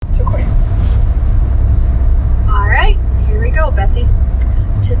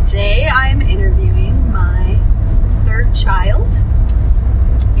Today I'm interviewing my third child.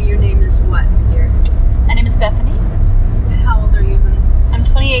 Your name is what, dear? My name is Bethany. And how old are you, honey? I'm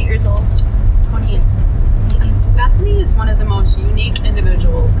 28 years old. 28. Bethany is one of the most unique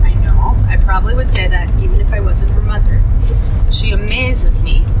individuals I know. I probably would say that even if I wasn't her mother. She amazes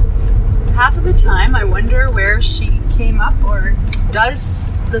me. Half of the time I wonder where she came up or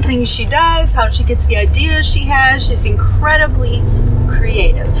does the things she does, how she gets the ideas she has. She's incredibly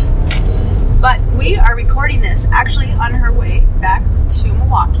creative. But we are recording this actually on her way back to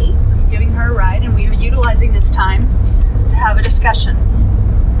Milwaukee. I'm giving her a ride, and we are utilizing this time to have a discussion.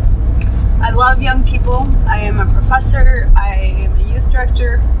 I love young people. I am a professor. I am a youth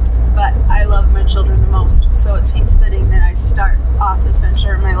director, but I love my children the most. So it seems fitting that I start off this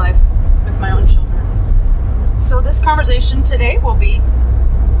venture in my life with my own children. So this conversation today will be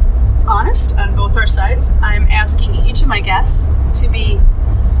honest on both our sides. I'm asking each of my guests to be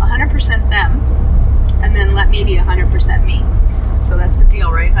 100% them, and then let me be 100% me. So that's the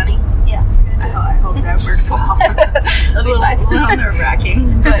deal, right, honey? Yeah. I hope that works well. It'll be fine. A little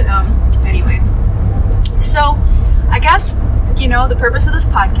nerve-wracking, but anyway. So I guess, the purpose of this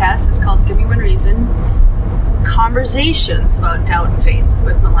podcast is called Give Me One Reason. Conversations about doubt and faith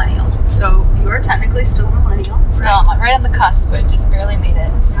with millennials. So you are technically still a millennial. Still, I'm right on the cusp, but just barely made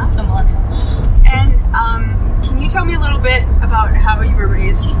it. Yeah. So millennial. And can you tell me a little bit about how you were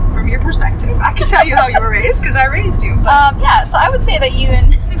raised from your perspective? I can tell you how you were raised because I raised you. So I would say that you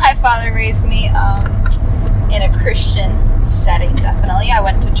and my father raised me in a Christian setting, definitely. I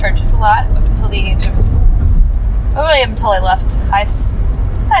went to churches a lot up until the age of, really up until I left high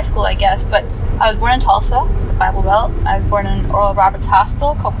school, I guess. But I was born in Tulsa, the Bible Belt. I was born in Oral Roberts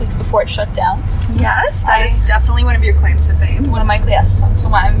Hospital a couple weeks before it shut down. Yes, that is definitely one of your claims to fame. One of my, yes, that's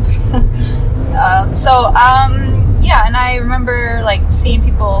why I'm... and I remember seeing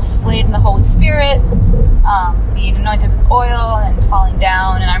people slayed in the Holy Spirit, being anointed with oil and falling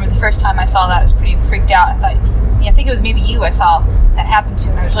down. And I remember the first time I saw that, I was pretty freaked out. I thought, I think it was maybe you I saw that happen to,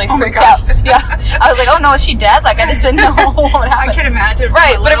 and I was really freaked out. Yeah, I was like, oh no, is she dead? I just didn't know what would happen. I can imagine.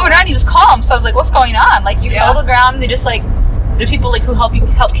 Right, but everyone around you was calm, so I was like, what's going on? You fell to the ground, and they just the people who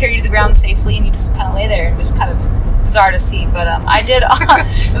help carry you to the ground safely, and you just kind of lay there. It was kind of bizarre to see, but I did.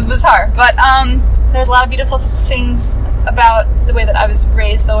 It was bizarre, but there's a lot of beautiful things about the way that I was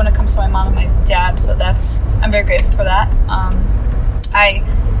raised, though, when it comes to my mom and my dad. So I'm very grateful for that. I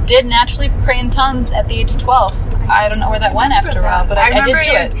did naturally pray in tongues at the age of 12. I don't know where that went after a while, but I did do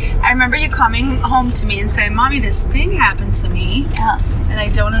it. I remember you coming home to me and saying, "Mommy, this thing happened to me, and I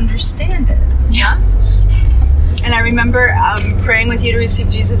don't understand it." Yeah. And I remember praying with you to receive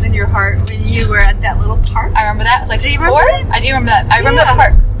Jesus in your heart when you were at that little park. I remember that. It was do you 4? remember that? I do remember that. I remember the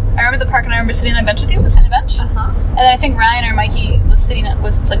park. I remember the park, and I remember sitting on a bench with you. Was it a bench? Uh-huh. And then I think Ryan or Mikey was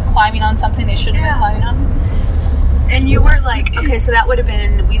climbing on something they shouldn't have been climbing on. And you were okay, so that would have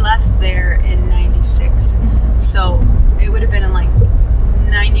been, we left there in 96. Mm-hmm. So it would have been in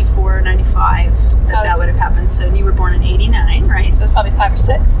 94, 95 that would have happened. So you were born in 89, right? So it was probably 5 or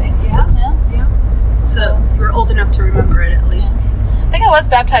 6. Yeah. So you were old enough to remember it at least. Yeah. I think I was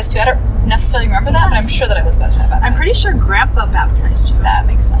baptized too. I don't necessarily remember that, but I'm sure that I was baptized. I'm pretty sure Grandpa baptized you. That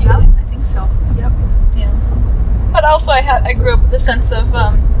makes sense. Yeah, I think so. Yep. Yeah. But also I grew up with the sense of,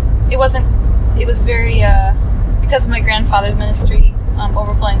 it was very, because of my grandfather's ministry,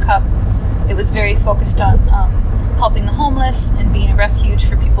 Overflowing Cup, it was very focused on helping the homeless and being a refuge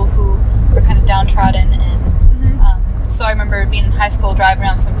for people who were kind of downtrodden. And so I remember being in high school, driving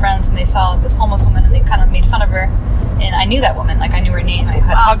around with some friends, and they saw this homeless woman, and they kind of made fun of her. And I knew that woman, I knew her name. I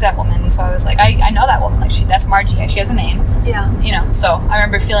had hugged that woman, and so I was like, I know that woman. That's Margie. She has a name. Yeah. So I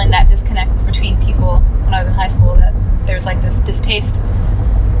remember feeling that disconnect between people when I was in high school, that there was this distaste.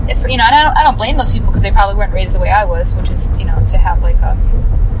 And I don't blame those people because they probably weren't raised the way I was, which is, to have a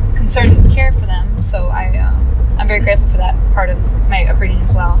concern and care for them. So I'm very grateful for that part of my upbringing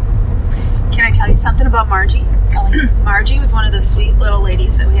as well. Can I tell you something about Margie? Margie was one of the sweet little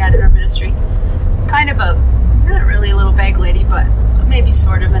ladies that we had in our ministry. Kind of not really a little bag lady, but maybe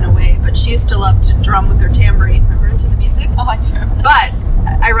sort of in a way. But she used to love to drum with her tambourine. Remember, into the music? Oh, I do remember that.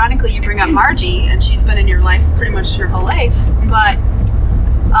 But ironically, you bring up Margie, and she's been in your life pretty much your whole life. But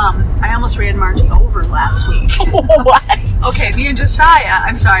I almost ran Margie over last week. What? Okay, me and Josiah,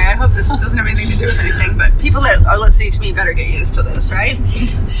 I'm sorry, I hope this doesn't have anything to do with anything, but people that are listening to me better get used to this, right?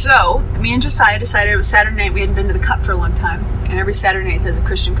 So, me and Josiah decided it was Saturday night. We hadn't been to the Cup for a long time, and every Saturday night there's a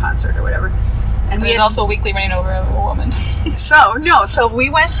Christian concert or whatever. And we had also weekly running over a woman. So we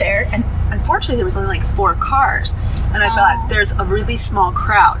went there, and unfortunately there was only 4 cars. And I thought, there's a really small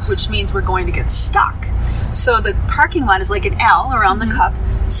crowd, which means we're going to get stuck. So the parking lot is like an L around the Cup.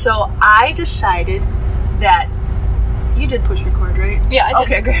 So I decided that you did push record, right? Yeah, I did.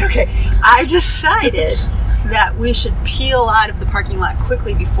 Okay, great. Okay. I decided that we should peel out of the parking lot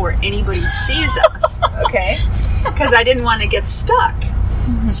quickly before anybody sees us, okay? Because I didn't want to get stuck.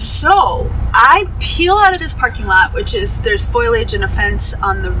 So I peel out of this parking lot, which is, there's foliage and a fence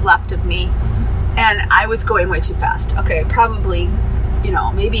on the left of me, and I was going way too fast. Okay, probably,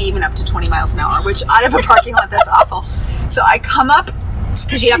 maybe even up to 20 miles an hour, which out of a parking lot, that's awful. So I come up,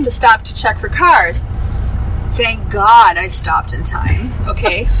 because you have to stop to check for cars. Thank God I stopped in time,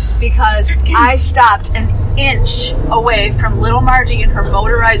 okay? Because I stopped an inch away from little Margie in her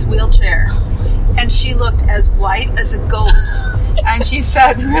motorized wheelchair. And she looked as white as a ghost. And she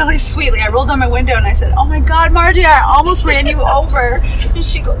said really sweetly, I rolled down my window and I said, "Oh my God, Margie, I almost ran you over." And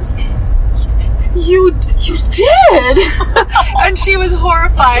she goes, You did? And she was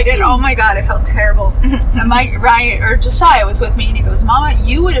horrified, and oh my God, I felt terrible. And Ryan or Josiah was with me, and he goes, "Mama,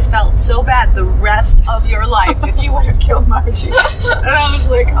 you would have felt so bad the rest of your life if you would have killed Margie." And I was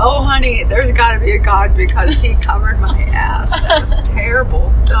like, "Oh honey, there's got to be a God, because he covered my ass." That was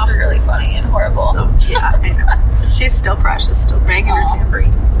terrible. That's really funny and horrible. So yeah, I know. She's still precious, still banging her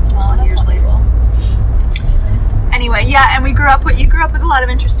tambourine 20 years later. Anyway, yeah, and you grew up with a lot of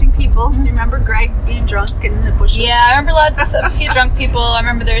interesting people. Do you remember Greg being drunk in the bushes? Yeah, I remember a few drunk people. I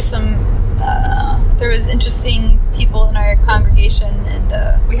remember there was interesting people in our congregation, and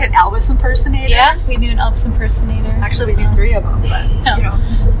we had Elvis impersonators. Yeah, we knew an Elvis impersonator. Actually, we knew 3 of them, but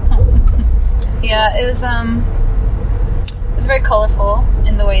Yeah, it was very colorful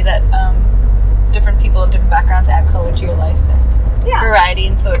in the way that different people of different backgrounds add color to your life and variety,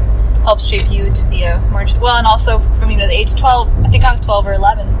 and so it helps shape you to be a more and also from the age of 12. I think I was 12 or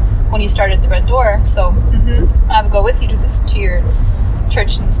 11 when you started the Red Door. So I would go with you to your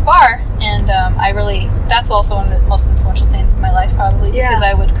church in this bar, and that's also one of the most influential things in my life, probably, because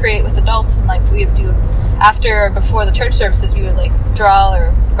I would create with adults, and we would do after or before the church services, we would draw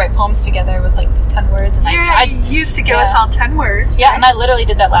or write poems together with these 10 words. And I used to give us all 10 words. Yeah, right? And I literally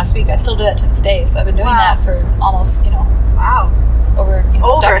did that last week. I still do that to this day. So I've been doing that for almost wow. Over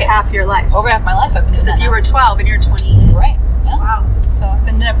half your life. Over half my life I've been doing that. Because if you were 12 and you're 20. Right. Yeah. Wow. So I've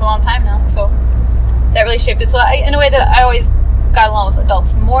been doing it for a long time now. So that really shaped it. So in a way that I always got along with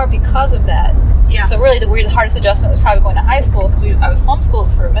adults more because of that. Yeah. So really the hardest adjustment was probably going to high school, because I was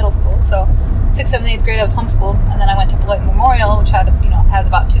homeschooled for middle school. So 6th, 7th, 8th grade I was homeschooled, and then I went to Beloit Memorial, which had has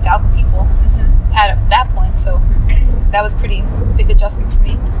about 2,000 people at that point. So that was pretty big adjustment for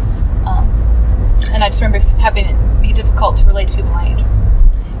me. And I just remember having it be difficult to relate to people my age.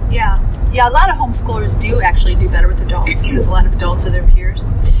 Yeah. Yeah, a lot of homeschoolers do actually do better with adults, because a lot of adults are their peers.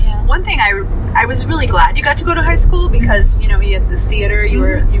 Yeah. One thing I was really glad you got to go to high school, because, you had the theater, you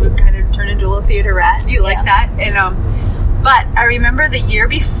would kind of turn into a little theater rat. You like that? And but I remember the year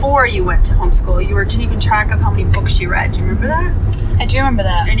before you went to homeschool, you were keeping track of how many books you read. Do you remember that? I do remember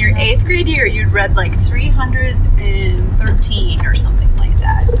that. In your 8th grade year, you'd read 313 or something like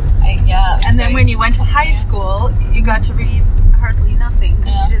that. And then when you went to high school, you got to read hardly nothing,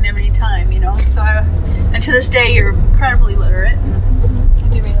 because you didn't have any time, So and to this day, you're incredibly literate. I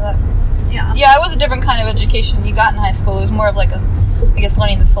do read a lot. Yeah. Yeah, it was a different kind of education you got in high school. It was more of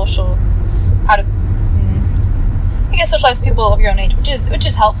learning the social, how to, socialize with people of your own age, which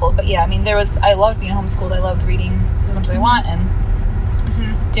is helpful. But yeah, I loved being homeschooled. I loved reading as much as I want, and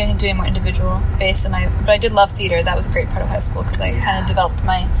doing more individual based. But I did love theater. That was a great part of high school, because I kind of developed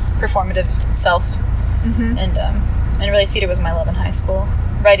my performative self, and really theater was my love in high school.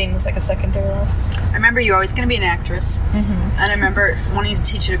 Writing was a secondary love. I remember you were always going to be an actress, and I remember wanting to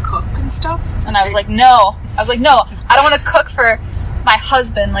teach you to cook and stuff. And I was like, no. I don't want to cook for my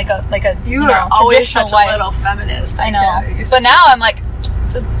husband like a you were always such a little feminist. I know, but now I'm like,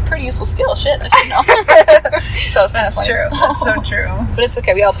 it's a pretty useful skill. Shit, I should know. So it's kind of funny. True. That's so true. But it's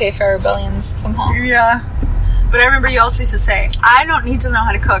okay. We all pay for our rebellions somehow. Yeah. But I remember you also used to say, I don't need to know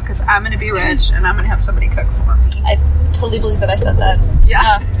how to cook, because I'm going to be rich and I'm going to have somebody cook for me. I totally believe that I said that.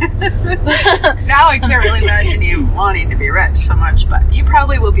 Yeah. Now I can't really imagine you wanting to be rich so much, but you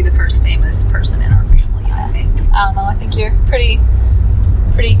probably will be the first famous person in our family, I think. I don't know. I think you're pretty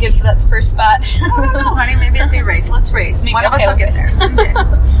good for that first spot. I don't know, honey. Maybe it'll be race. Let's race. One of us will get there. Okay.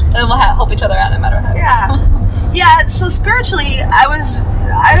 And then we'll help each other out no matter how. Yeah. So spiritually, I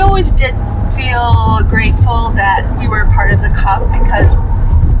always did feel grateful that we were part of the Cup, because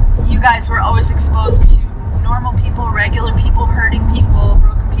you guys were always exposed to normal people, regular people, hurting people,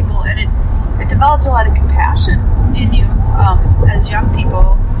 broken people, and it developed a lot of compassion in you as young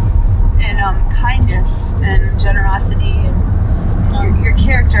people, and kindness and generosity, and your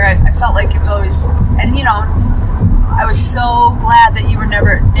character. I felt like it always, and I I was so glad that you were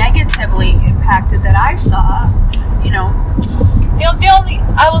never negatively impacted that I saw, you know.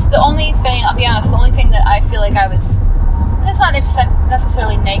 The only thing, I'll be honest, the only thing that I feel like I was, and it's not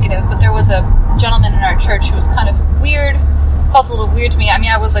necessarily negative, but there was a gentleman in our church who was kind of weird, felt a little weird to me. I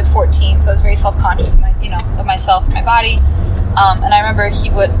mean, I was like 14, so I was very self-conscious of of myself, my body. And I remember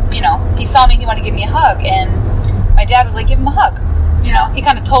he saw me, he wanted to give me a hug, and my dad was like, give him a hug. You know, he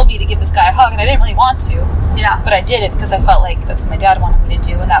kind of told me to give this guy a hug, and I didn't really want to. Yeah. But I did it because I felt like that's what my dad wanted me to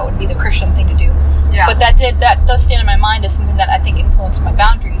do, and that would be the Christian thing to do. Yeah. But that does stand in my mind as something that I think influenced my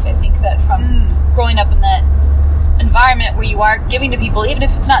boundaries. I think that from growing up in that environment where you are giving to people, even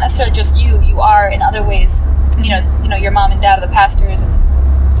if it's not necessarily just you are in other ways, you know, your mom and dad are the pastors and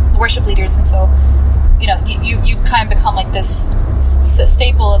the worship leaders, and so, you know, you kind of become like this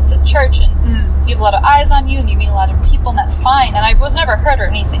staple of the church, and you have a lot of eyes on you, and you meet a lot of people, and that's fine. And I was never hurt or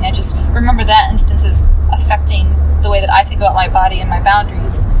anything. I just remember that instance as affecting the way that I think about my body and my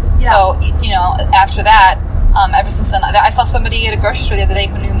boundaries. Yeah. So, you know, after that, ever since then, I saw somebody at a grocery store the other day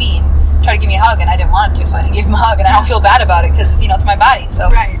who knew me and tried to give me a hug, and I didn't want to, so I didn't give him a hug, and I don't feel bad about it because, you know, it's my body. So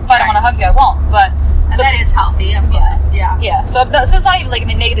if I don't want to hug you, I won't. But and that is healthy. I'm glad. Yeah. So it's not even like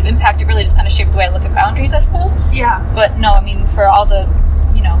a negative impact. It really just kind of shaped the way I look at boundaries, I suppose. Yeah. But no, I mean, for all the,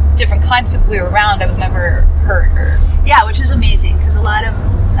 you know, different kinds of people we were around, I was never hurt or... Yeah, which is amazing, because a lot of,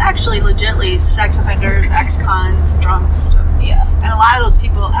 actually, legitly, sex offenders, ex-cons, drunks, and a lot of those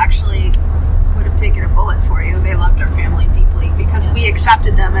people actually would have taken a bullet for you. They loved our family deeply, because we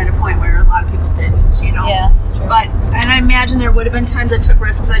accepted them at a point where a lot of people didn't, you know? Yeah, that's true. But, and I imagine there would have been times I took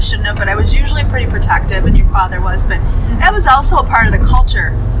risks I shouldn't have, but I was usually pretty protective, and your father was, but that was also a part of the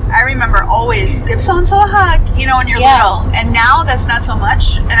culture. I remember always, give so-and-so a hug, you know, when you're little. And now that's not so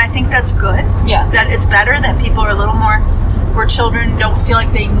much, and I think that's good. Yeah. That it's better that people are a little more, where children don't feel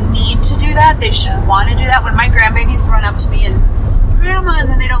like they need to do that. They should want to do that. When my grandbabies run up to me and, Grandma, and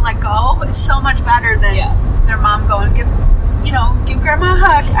then they don't let go, it's so much better than their mom going, give Grandma a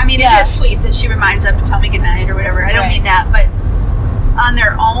hug. I mean, it is sweet that she reminds them to tell me goodnight or whatever. I don't mean that, but on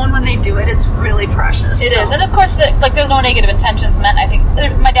their own, when they do it, it's really precious. It is. And of course, there's no negative intentions meant. I think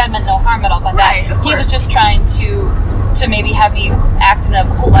my dad meant no harm at all by that. He was just trying to maybe have me act in a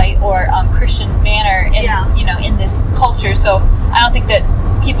polite or Christian manner in this culture. So I don't think that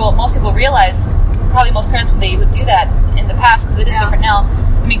most people realize, probably most parents, they would do that in the past, because it is different now.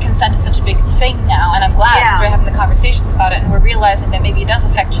 I mean, consent is such a big thing now, and I'm glad because we're having the conversations about it, and we're realizing that maybe it does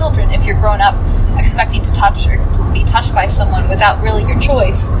affect children. If you're grown up expecting to touch or be touched by someone without really your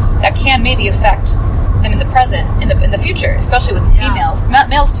choice, that can maybe affect them in the present, in the future, especially with females.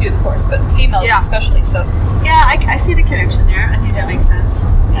 Males too, of course, but females especially. So I see the connection there. I think that makes sense.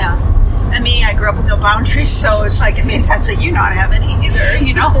 Yeah. And me, I grew up with no boundaries, so it's like it made sense that you not have any either,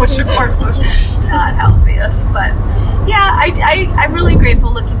 you know, which of course was not healthiest. But yeah, I'm really grateful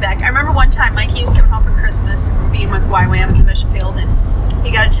looking back. I remember one time Mikey was coming home for Christmas from being with YWAM in Mission Field, and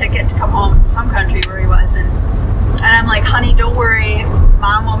he got a ticket to come home from some country where he was, and I'm like, honey, don't worry,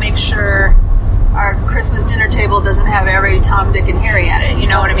 Mom will make sure our Christmas dinner table doesn't have every Tom, Dick, and Harry at it, you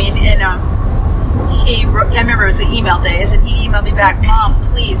know what I mean? And I remember it was the email days, and he emailed me back, Mom,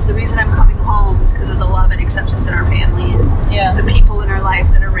 please, the reason I'm coming home is because of the love and acceptance in our family and the people in our life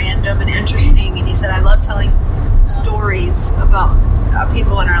that are random and interesting. And he said, I love telling stories about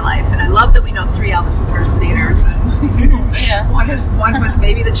people in our life, and I love that we know 3 Elvis impersonators, and one was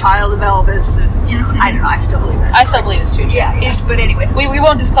maybe the child of Elvis, and you know, I don't know, I still believe that. I still believe it's true. Yeah. But anyway, we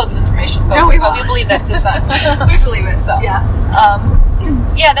won't disclose this information. But we believe that's his son. We believe it. So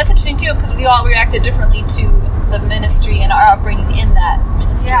yeah, that's interesting too, because we all reacted differently to the ministry and our upbringing in that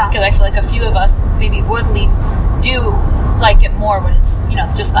ministry. Because I feel like a few of us maybe would do like it more when it's, you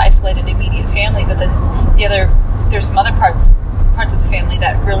know, just the isolated immediate family, but then there's some other parts of the family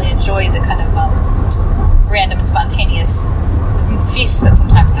that really enjoy the kind of random and spontaneous feasts that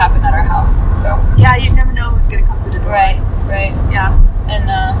sometimes happen at our house. So yeah, you never know who's going to come through the door. Right. Yeah.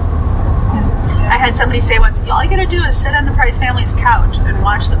 And I had somebody say once, all you got to do is sit on the Price family's couch and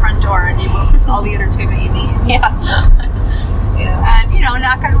watch the front door, and it's all the entertainment you need. Yeah. And, you know,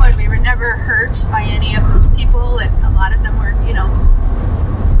 knock on wood, we were never hurt by any of those people, and a lot of them were, you know,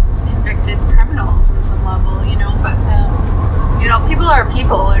 convicted criminals on some level, you know, but, you know, people are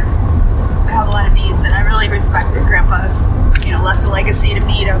people, and they have a lot of needs, and I really respect that Grandpa's, you know, left a legacy to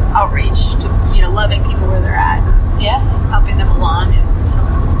me of outreach, to, you know, loving people where they're at, helping them along, and so,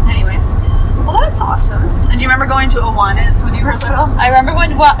 anyway. Well, that's awesome. And do you remember going to Awanas when you were little? I remember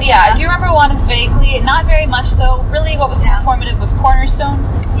I do remember Awanas vaguely. Not very much, though. Really, what was more formative was Cornerstone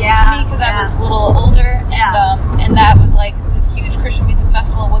to me, because I was a little older, and that was like this huge Christian music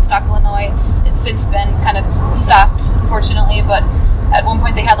festival in Woodstock, Illinois. It's since been kind of stopped unfortunately, but at one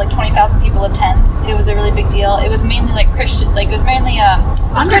point they had like 20,000 people attend. It was a really big deal. It was mainly like Christian, like it was mainly a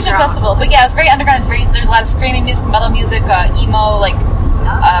Christian festival. But yeah, it was very underground. There's a lot of screaming music, metal music, emo, like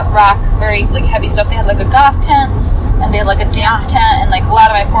rock, very like heavy stuff. They had like a goth tent, and they had like a dance tent, and like a lot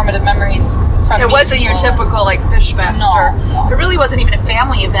of my formative memories from it wasn't your typical like fish fest, or it really wasn't even a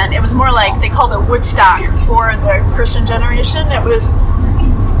family event. It was more like they called it Woodstock for the Christian generation. It was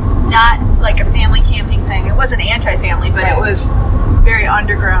not like a family camping thing. It wasn't anti-family, but it was very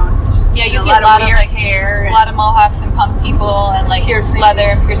underground. Yeah, you see a lot of weird like hair, a lot of mohawks and punk people, and like leather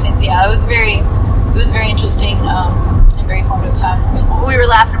and piercings. Yeah, it was very interesting and very formative time for me. We were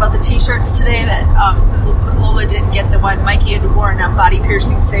laughing about the T-shirts today that because Lola didn't get the one Mikey had worn on body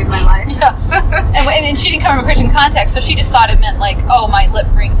piercing saved my life. Yeah, and she didn't come from a Christian context, so she just thought it meant like, oh, my lip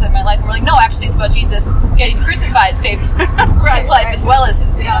ring saved my life. And we're like, no, actually, it's about Jesus getting crucified saved his life as well as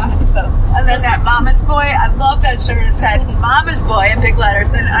his. So and then that Mama's Boy, I love that shirt. It said Mama's Boy in big letters.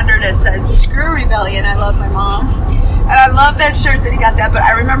 Then under it said Screw Rebellion. I love my mom. And I love that shirt that he got that, but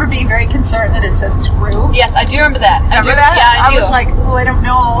I remember being very concerned that it said screw. Yes, I do remember that. Remember that? Yeah, I do. Was like, oh, I don't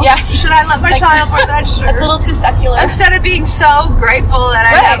know. Yeah. Should I let my child wear that shirt? It's a little too secular. Instead of being so grateful that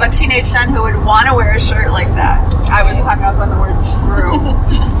I have a teenage son who would want to wear a shirt like that, I was hung up on the word screw.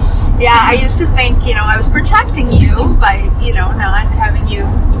 Yeah, I used to think, I was protecting you by, not having you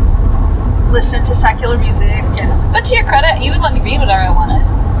listen to secular music. But to your credit, you would let me read whatever I wanted.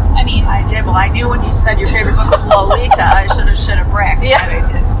 I mean, I did. Well, I knew when you said your favorite book was Lolita, I should have bragged. Yeah, I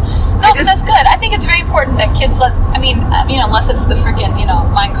did. No, but that's good. I think it's very important that kids unless it's the freaking,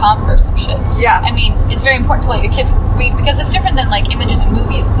 Mein Kampf or some shit. Yeah. I mean, it's very important to let your kids read because it's different than like images in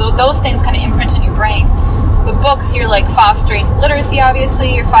movies. Those things kind of imprint in your brain. The books, you're like fostering literacy,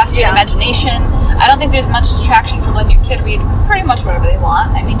 obviously. You're fostering imagination. I don't think there's much distraction from letting your kid read pretty much whatever they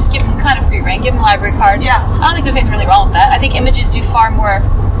want. I mean, just give them kind of free rein. Give them a library card. Yeah. I don't think there's anything really wrong with that. I think images do far more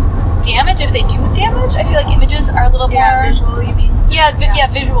damage if they do damage. I feel like images are a little more visual. You mean? Yeah,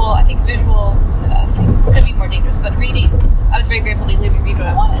 visual. I think visual things could be more dangerous. But reading, I was very grateful they let me read what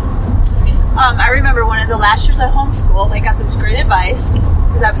I wanted. I remember one of the last years at homeschool, I got this great advice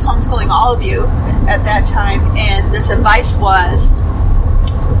because I was homeschooling all of you at that time, and this advice was: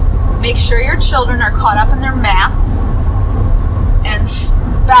 make sure your children are caught up in their math and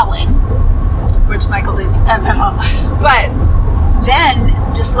spelling, which Michael didn't get that memo, but then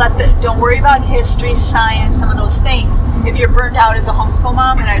just don't worry about history, science, some of those things. If you're burned out as a homeschool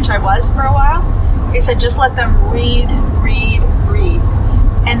mom, and I was for a while, he said just let them read,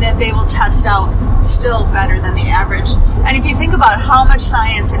 and that they will test out still better than the average. And if you think about how much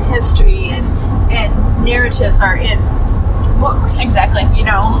science and history and narratives are in books, exactly, and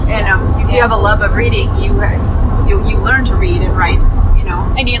if you have a love of reading, you learn to read and write,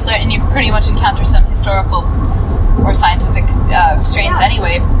 and you pretty much encounter some historical or scientific strains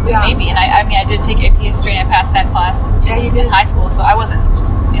anyway, maybe. And I did take AP history and I passed that class in high school, so I wasn't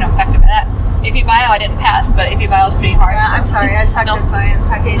affected by that. AP Bio I didn't pass, but AP Bio was pretty hard. Yeah, so. I'm sorry, I sucked at science.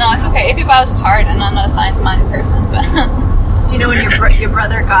 I hated it. No, it's okay. AP Bio is just hard, and I'm not a science-minded person. But do you know when your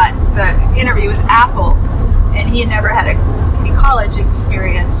brother got the interview with Apple, and he had never had any college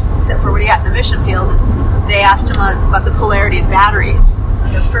experience except for what he had in the mission field? They asked him about the polarity of batteries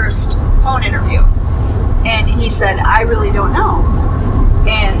in the first phone interview, and he said, "I really don't know."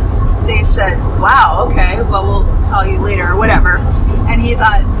 And they said, "Wow, okay, well, we'll tell you later," or whatever. And he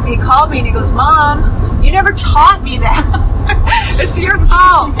called me and he goes, "Mom, you never taught me that. It's your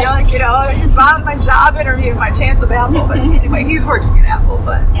fault." Mom, my job interview, my chance with Apple. But anyway, he's working at Apple.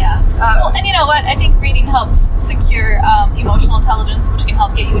 But yeah. Well, and you know what? I think reading helps secure emotional intelligence, which can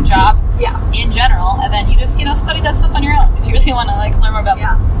help get you a job. Yeah. In general, and then you just study that stuff on your own if you really want to learn more about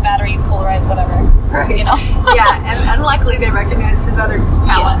battery, Polaroid, whatever. Right. Yeah, and luckily they recognized his other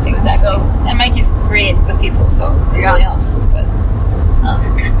talents. Yeah, exactly. So, and Mikey's great with people, so it really helps. But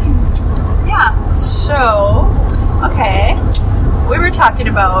yeah. So, okay, we were talking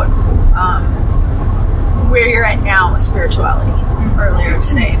about where you're at now with spirituality earlier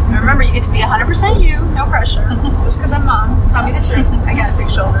today. And remember, you get to be 100% you, no pressure. Just because I'm mom, tell me the truth. I got a big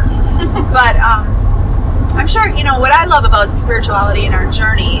shoulder. But I'm sure, what I love about spirituality and our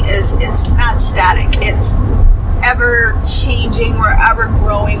journey is it's not static. It's ever changing. We're ever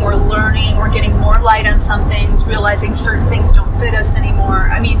growing. We're learning. We're getting more light on some things, realizing certain things don't fit us anymore.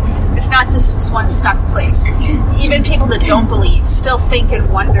 I mean, it's not just this one stuck place. Even people that don't believe still think and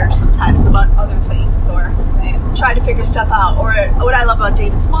wonder sometimes about other things, or try to figure stuff out. Or what I love about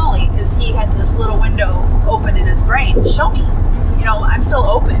David Smalley is he had this little window open in his brain. Show me. I'm still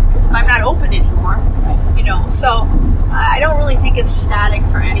open, because if I'm not open anymore, so I don't really think it's static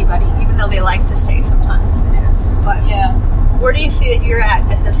for anybody, even though they like to say sometimes it is. But Yeah. where do you see that you're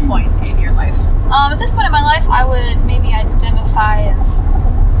at this point in your life? At this point in my life, I would maybe identify as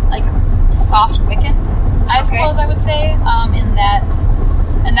like soft Wiccan, I suppose I would say.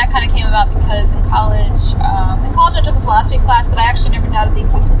 And that kind of came about because in college I took a philosophy class, but I actually never doubted the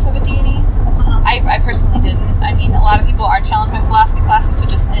existence of a deity. I personally didn't. I mean, a lot of people are challenged by philosophy classes to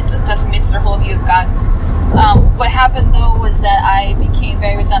just, it decimates their whole view of God. What happened though was that I became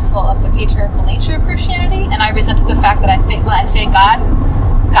very resentful of the patriarchal nature of Christianity, and I resented the fact that I think when I say God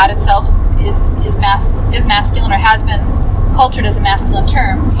itself is masculine, or has been cultured as a masculine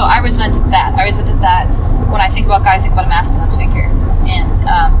term. So I resented that. When I think about God, I think about a masculine figure,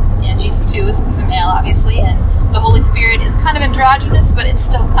 and Jesus too is a male, obviously, and the Holy Spirit is kind of androgynous, but it's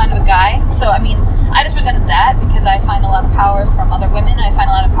still kind of a guy. So I mean, I just resented that because I find a lot of power from other women. I find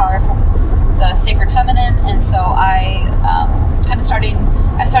a lot of power from the sacred feminine, and so I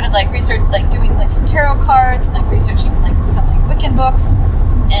started like research, like doing like some tarot cards, and like researching like some like Wiccan books,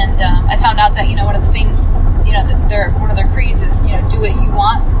 and I found out that one of the things that one of their creeds is do what you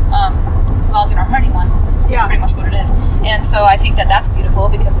want, as long as you don't hurt anyone. That's pretty much what it is, and so I think that that's beautiful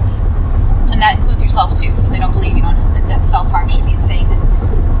because and that includes yourself too. So they don't believe that self-harm should be a thing.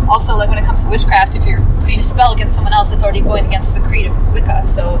 And also, like when it comes to witchcraft, if you're putting a spell against someone else, that's already going against the creed of Wicca.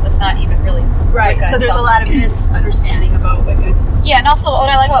 So that's not even really right. Wicca so there's a lot of misunderstanding about Wicca. Yeah, and also what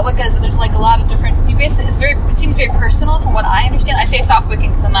I like about Wicca is that there's like a lot of different. It seems very personal from what I understand. I say soft Wiccan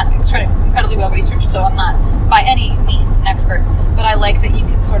because I'm not incredibly well researched, so I'm not by any means an expert. But I like that you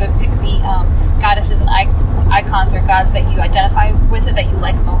can sort of pick the goddesses and icons or gods that you identify with it that you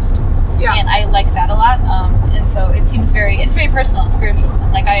like most. Yeah. And I like that a lot. And so it's very personal and spiritual.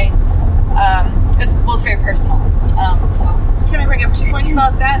 And like it's very personal. So can I bring up 2 points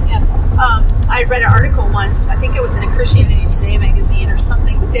about that? Yeah. I read an article once, I think it was in a Christianity Today magazine or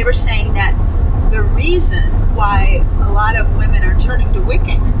something, but they were saying that the reason why a lot of women are turning to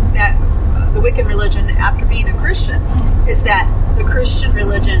Wiccan, that the Wiccan religion after being a Christian, is that the Christian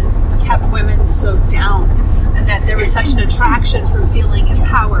religion kept women so down, and that there was such an attraction for feeling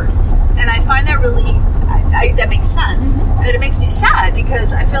empowered. And I find that really, that makes sense. And it makes me sad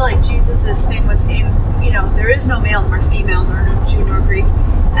because I feel like Jesus' thing was there is no male nor female, nor Jew nor Greek.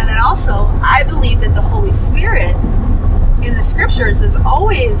 And then also, I believe that the Holy Spirit in the scriptures is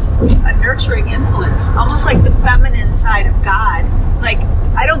always a nurturing influence, almost like the feminine side of God. Like,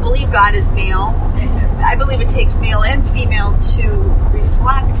 I don't believe God is male. I believe it takes male and female to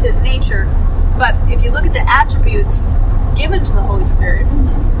reflect his nature. But if you look at the attributes given to the Holy Spirit,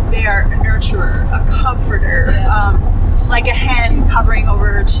 they are a nurturer, a comforter, like a hen covering over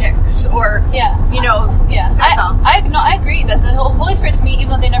her chicks, or that's all. I agree that the Holy Spirit to me, even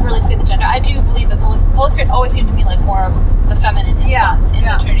though they never really say the gender, I do believe that the Holy Spirit always seemed to me like more of the feminine influence in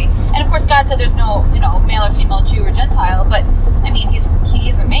the Trinity. And of course, God said there's no male or female, Jew or Gentile, but I mean he's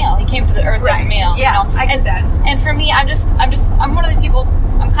a male. He came to the earth as a male. Yeah, I get that. And for me, I'm one of these people.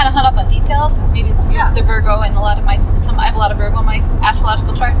 I'm kind of hung up on details. Maybe it's the Virgo, and I have a lot of Virgo in my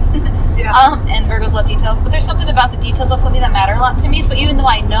astrological chart. And Virgos love details, but there's something about the details of something that matter a lot to me. So even though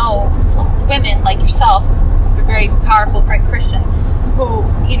I know women like yourself, a very powerful, great Christian, who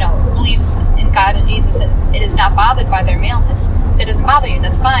believes in God and Jesus, and it is not bothered by their maleness, that doesn't bother you.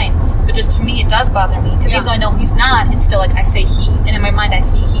 That's fine. But just to me, it does bother me because even though I know he's not, it's still like I say he, and in my mind I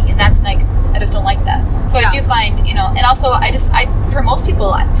see he, and that's like I just don't like that. So I do find and also for most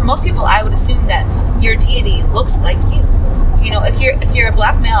people I would assume that your deity looks like you. If you're a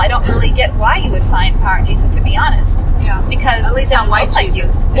black male, I don't really get why you would find power in Jesus, to be honest. Yeah. Because at least not white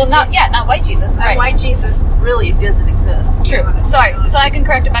Jesus. Well, not white Jesus. Right. White Jesus really doesn't exist. True. Sorry. So I can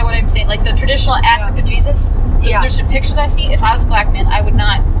correct it by what I'm saying. Like the traditional aspect of Jesus, the pictures I see. If I was a black man, I would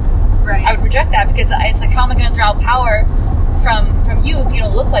not. Right. I would reject that because it's like, how am I going to draw power from you if you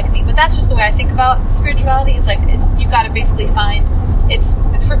don't look like me? But that's just the way I think about spirituality. It's like you got to basically find. It's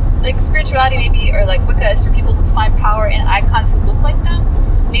for like spirituality maybe, or like Wicca is for people who find power in icons who look like them.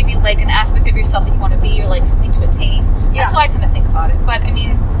 Maybe like an aspect of yourself that you want to be, or like something to attain. That's how I kind of think about it. But I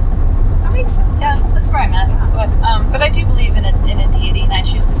mean, that makes sense. Yeah, that's where I'm at. Yeah. But I do believe in a deity, and I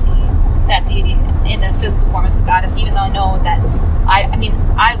choose to see that deity in a physical form as the goddess, even though I know that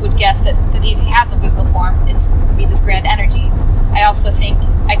I would guess that the deity has no physical form. It's be this grand energy. I also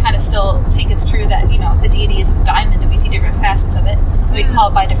still think it's true that the deity is a diamond, and we see different facets of it. And we call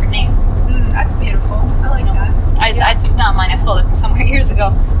it by a different name. That's beautiful. I like that. It's not mine. I stole it from somewhere years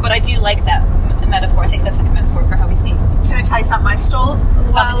ago, but I do like that metaphor. I think that's a good metaphor for how we see. Can I tell you something I stole?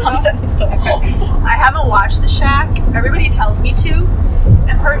 Tell me something you stole. I haven't watched The Shack. Everybody tells me to,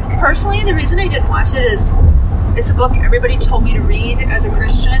 and personally, the reason I didn't watch it is it's a book everybody told me to read as a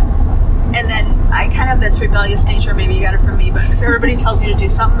Christian, and then I kind of this rebellious nature. Maybe you got it from me, but if everybody tells you to do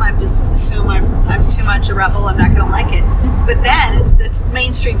something, I just assume I'm too much a rebel. I'm not going to like it. But then the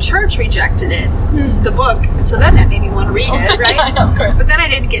mainstream church rejected it, the book, and so then that made me want to read it, right? Of course. But then I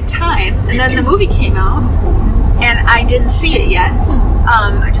didn't get time, and then the movie came out, and I didn't see it yet.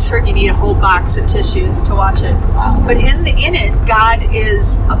 I just heard you need a whole box of tissues to watch it. Wow. But in it, God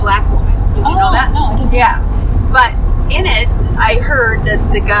is a black woman. Did you know that? No, I didn't. Yeah. But in it, I heard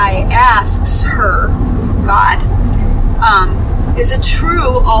that the guy asks her, God, is it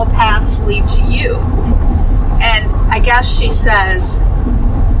true all paths lead to you? And I guess she says,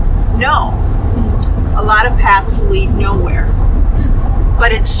 no. A lot of paths lead nowhere.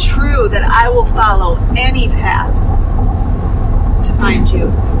 But it's true that I will follow any path to find you.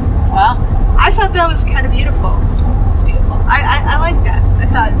 Wow. I thought that was kind of beautiful. It's beautiful. I like that. I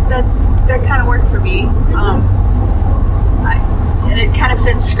thought that kind of worked for me. And it kind of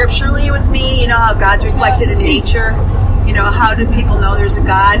fits scripturally with me. You know how God's reflected in nature. You know, how do people know there's a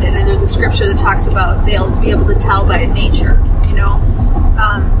God? And then there's a scripture that talks about they'll be able to tell by nature. You know,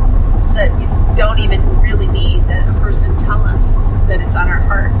 that you don't even really need that a person tell us that it's on our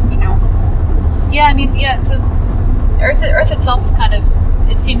heart. You know. Yeah, I mean, yeah. So Earth itself is kind of.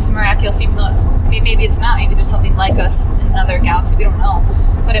 It seems miraculous, even though maybe it's not. Maybe there's something like us in another galaxy. We don't know.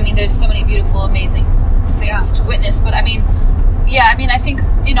 But I mean, there's so many beautiful, amazing things to witness. But I mean, yeah. I mean, I think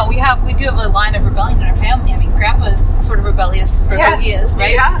we do have a line of rebellion in our family. I mean, Grandpa's sort of rebellious for who he is,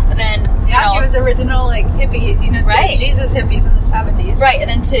 right? Yeah. And then he was original hippie. right. Jesus hippies in the 70s. Right. And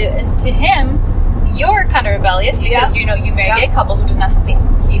then to him, you're kind of rebellious because you marry gay couples, which is not something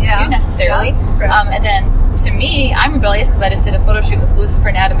he would do necessarily. Yeah. Right. And then to me, I'm rebellious because I just did a photo shoot with Lucifer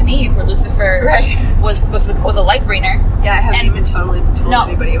and Adam and Eve, where Lucifer was a light bringer. Yeah, I haven't even totally told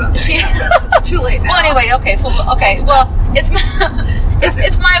anybody about that. It's too late now. Well, anyway,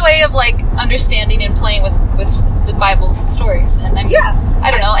 it's my way of understanding and playing with the Bible's stories, and I mean,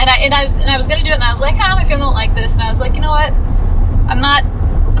 I don't know, and I was gonna do it, and I was like, my family don't like this, and I was like, you know what, I'm not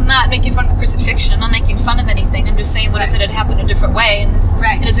making fun of crucifixion. I'm not making fun of anything. I'm just saying, what if it had happened a different way? And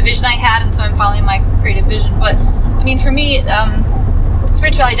it's a vision I had, and so I'm following my creative vision. But I mean, for me,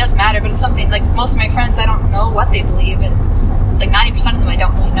 spirituality does matter, but it's something most of my friends, I don't know what they believe, and 90% of them I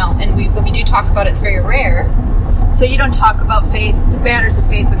don't really know. And when we do talk about it, it's very rare. So you don't talk about faith, matters of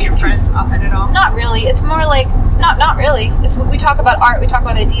faith with your friends often at all? Not really. It's more not really. We talk about art, we talk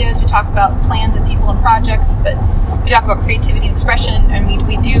about ideas, we talk about plans and people and projects, but we talk about creativity and expression, and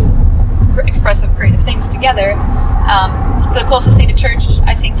we do expressive creative things together. The closest thing to church,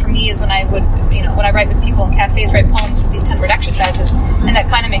 I think, for me is when I would, when I write with people in cafes, write poems with these 10-word exercises, and that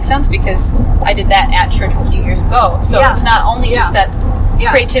kind of makes sense because I did that at church with you years ago. So it's not only just that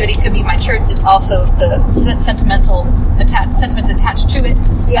creativity could be my church, it's also the sentiments attached to it.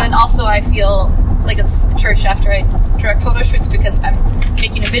 Yeah. And then also I feel like it's church after I direct photo shoots because I'm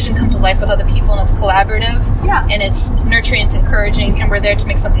making a vision come to life with other people, and it's collaborative. Yeah. And it's nurturing, it's encouraging, and we're there to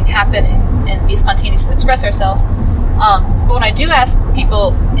make something happen and be spontaneous and express ourselves. But when I do ask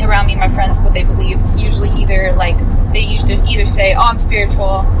people around me, my friends, what they believe, it's usually either they either say, I'm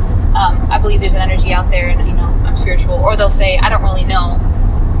spiritual, I believe there's an energy out there, and I'm spiritual, or they'll say, I don't really know,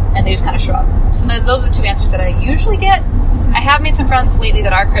 and they just kind of shrug. So those are the two answers that I usually get. I have made some friends lately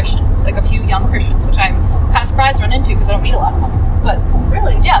that are Christian, a few young Christians, which I'm kind of surprised to run into because I don't meet a lot of them. But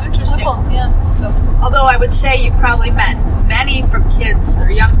really, yeah, interesting. It's cool. Yeah. So, although I would say you probably met many from kids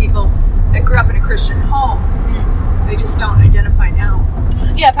or young people that grew up in a Christian home. They just don't identify now.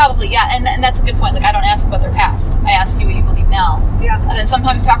 Yeah, probably. Yeah, and that's a good point. I don't ask about their past. I ask you what you believe now. Yeah. And then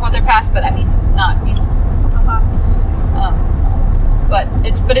sometimes talk about their past, but I mean, not. But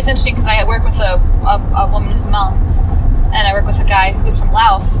it's interesting because I work with a woman who's Hmong, and I work with a guy who's from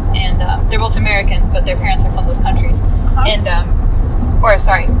Laos, and they're both American, but their parents are from those countries. And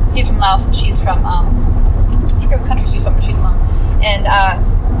he's from Laos and she's from I forget what country she's from, but she's Hmong. And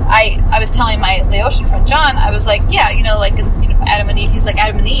I was telling my Laotian friend John, I was like, Adam and Eve. He's like,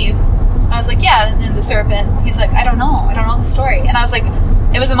 Adam and Eve. And I was like, yeah, and then the serpent. He's like, I don't know the story. And I was like,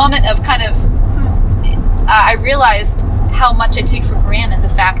 it was a moment of kind of, I realized how much I take for granted the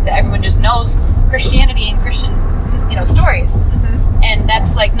fact that everyone just knows Christianity and Christian, stories. Mm-hmm. And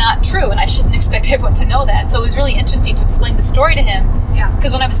that's not true, and I shouldn't expect everyone to know that. So it was really interesting to explain the story to him. Yeah.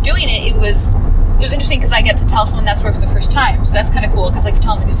 Because when I was doing it, it was interesting because I get to tell someone that story for the first time. So that's kind of cool because you're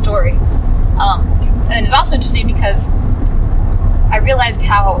telling a new story. And it's also interesting because I realized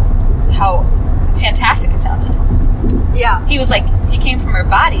how fantastic it sounded. Yeah. He was like, he came from her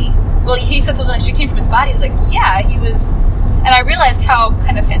body. Well, he said something like she came from his body. I was like, yeah, he was. And I realized how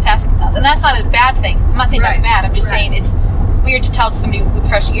kind of fantastic it sounds. And that's not a bad thing. I'm not saying that's bad. I'm just saying weird to tell to somebody with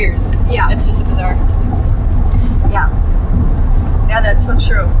fresh ears. Yeah. It's just bizarre. Yeah. Yeah, that's so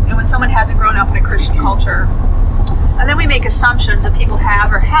true. And when someone hasn't grown up in a Christian culture, and then we make assumptions that people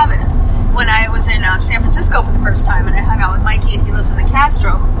have or haven't. When I was in San Francisco for the first time, and I hung out with Mikey, and he lives in the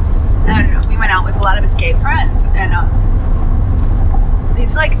Castro, and we went out with a lot of his gay friends, and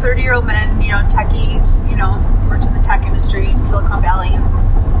these like 30-year-old men, techies, worked in the tech industry in Silicon Valley. And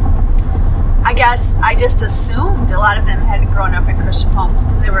I guess I just assumed a lot of them had grown up in Christian homes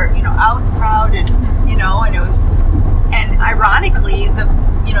because they were, out and proud, and and it was, and ironically,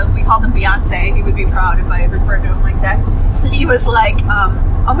 we called him Beyonce. He would be proud if I referred to him like that. He was like,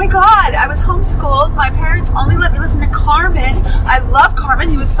 oh my God, I was homeschooled. My parents only let me listen to Carmen. I love Carmen.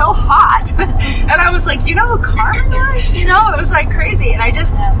 He was so hot. And I was like, you know who Carmen is? It was like crazy. And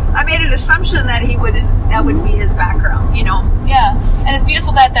I made an assumption that that wouldn't be his background, Yeah. And it's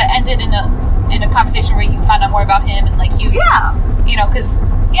beautiful that ended in a conversation where you found out more about him and like you. Yeah. Because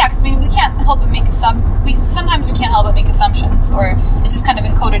I mean, we can't help but make sometimes we can't help but make assumptions, or it's just kind of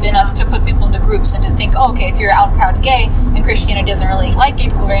encoded in us to put people into groups and to think, oh, okay, if you're out and proud and gay and Christianity doesn't really like gay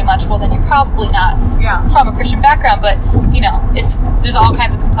people very much, well, then you're probably not from a Christian background. But there's all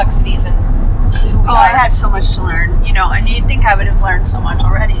kinds of complexities and. I had so much to learn, and you'd think I would have learned so much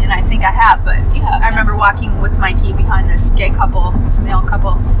already, and I think I have, but I remember walking with Mikey behind this gay couple, this male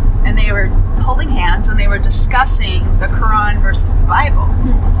couple, and they were holding hands, and they were discussing the Quran versus the Bible.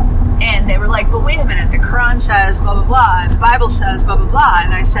 And they were like, but wait a minute, the Quran says blah, blah, blah, and the Bible says blah, blah, blah.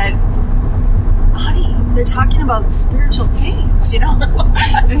 And I said, honey, they're talking about spiritual things,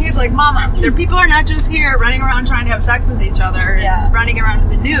 And he's like, Mama, their people are not just here running around trying to have sex with each other and running around in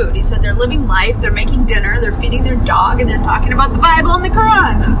the nude. He said they're living life, they're making dinner, they're feeding their dog, and they're talking about the Bible and the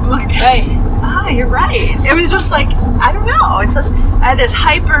Quran. And I'm like, you're right. It was just like, I don't know. It's just, I had this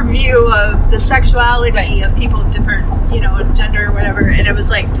hyper view of the sexuality of people of different, gender or whatever, and it was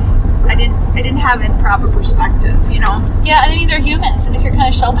like, I didn't have it in proper perspective, Yeah, and I mean, they're humans, and if you're kind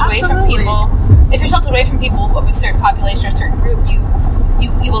of sheltered away from people, of a certain population or a certain group,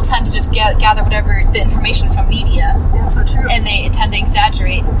 you will tend to just gather whatever the information from media. That's so true. And they tend to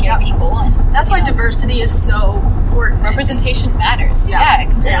exaggerate gay people. And, that's why diversity is so important. Representation matters. Yeah, it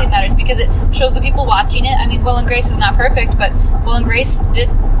completely matters because it shows the people watching it. I mean, Will and Grace is not perfect, but Will and Grace did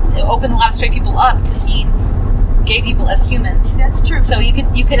open a lot of straight people up to seeing gay people as humans. That's true. So you could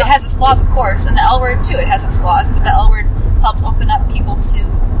it has its flaws, of course, and the L word too, it has its flaws, but the L word helped open up people to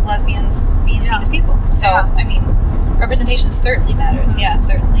lesbians being seen as people. So I mean, representation certainly matters. Yeah,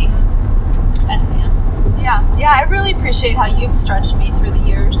 certainly. And I really appreciate how you've stretched me through the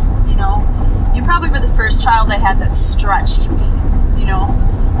years. You probably were the first child I had that stretched me.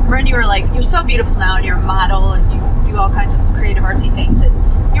 When you were like, you're so beautiful now, and you're a model, and you do all kinds of creative artsy things, and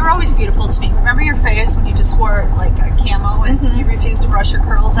you were always beautiful to me. Remember your face when you just wore like a camo and you refused to brush your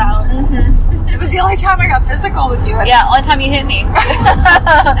curls out? It was the only time I got physical with you. Yeah, only time you hit me.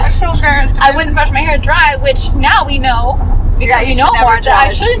 I'm so embarrassed. I wouldn't brush my hair dry, which now we know because we know more that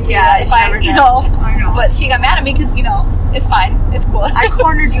I shouldn't do that if I know. But she got mad at me because it's fine, it's cool. I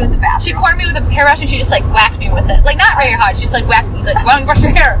cornered you in the bathroom. She cornered me with a hairbrush and she just like whacked me with it, like not very hard. She just like whacked me, like, why don't you brush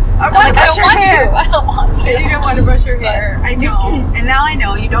your hair? I don't want to. You didn't want to brush your hair. I know, and now I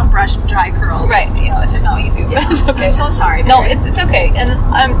know you don't brush dry curls. Right? It's just not what you do. Yeah. It's okay. I'm so sorry. No, it's okay. And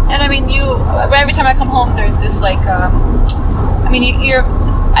I mean, every time I come home, there's this like,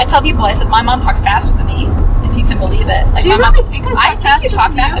 I tell people, I said, my mom talks faster than me, if you can believe it. Like, do you really think I think you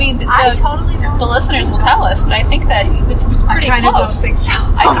talk fast? I mean, I totally don't. The listeners will tell us, but I think that it's pretty close. I don't think so.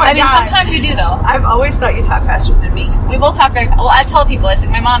 I mean, sometimes you do, though. I've always thought you talk faster than me. We both talk very well. I tell people, I said,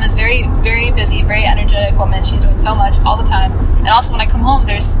 my mom is very, very busy, very energetic woman. She's doing so much all the time. And also, when I come home,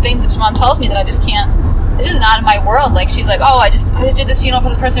 there's things that mom tells me that I just can't. It's just not in my world. Like, she's like, I just did this funeral for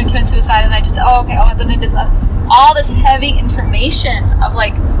the person who committed suicide, and then I did that. All this heavy information of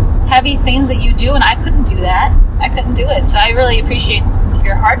like heavy things that you do, and I couldn't do that. I couldn't do it. So I really appreciate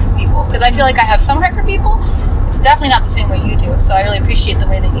your heart for people, because I feel like I have some heart for people. It's definitely not the same way you do. So I really appreciate the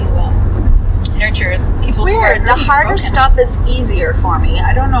way that you nurture people. It's weird. The harder stuff is easier for me.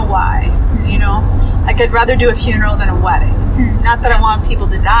 I don't know why. Like I'd rather do a funeral than a wedding. Not that I want people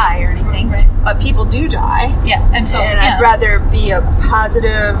to die or anything, but people do die. Yeah, and I'd rather be a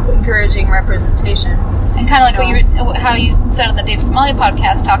positive, encouraging representation. And kind of like how you said on the Dave Smalley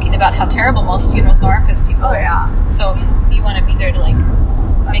podcast, talking about how terrible most funerals are because people. Oh yeah. So you want to be there to like.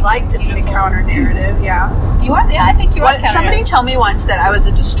 I'd like to be the counter narrative. Yeah. You are. Yeah, I think you are. Somebody told me once that I was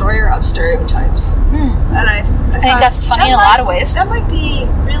a destroyer of stereotypes, and I think that's funny in a lot of ways. That might be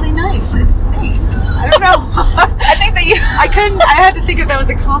really nice. funny. I don't know. I think that I had to think if that was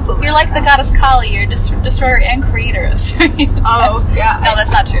a compliment. you're like the goddess Kali. You're destroyer and creator of stereotypes. Oh, yeah. No,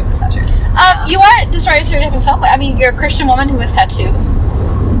 that's not true. That's not true. You are a destroyer of stereotypes in some way. I mean, you're a Christian woman who has tattoos.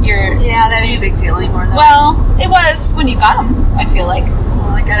 Yeah, that ain't a big deal anymore. Though. Well, it was when you got them, I feel like. Well,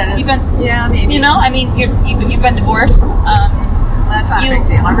 I got it. Yeah, maybe. You know, I mean, you've been divorced. That's not a big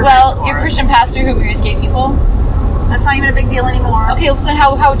deal. You're a Christian pastor who marries gay people. That's not even a big deal anymore. Okay, well, so then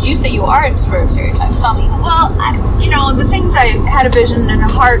how would you say you are a destroyer of stereotypes? Tell me. Well, the things I had a vision and a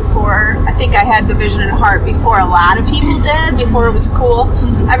heart for, I think I had the vision and heart before a lot of people did, before it was cool.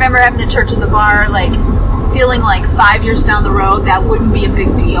 Mm-hmm. I remember having the church at the bar, like, feeling like 5 years down the road, that wouldn't be a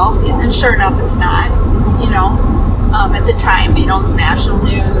big deal. Yeah. And sure enough, it's not, at the time, it was national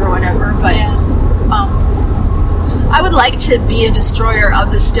news or whatever. But I would like to be a destroyer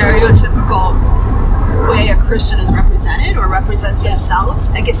of the stereotypical way a Christian is represented or represents themselves.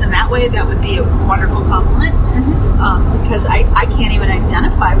 I guess in that way, that would be a wonderful compliment. Mm-hmm. Because I can't even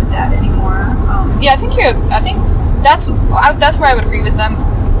identify with that anymore. I think that's where I would agree with them,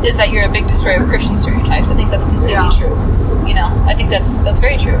 is that you're a big destroyer of Christian stereotypes. I think that's completely true. I think that's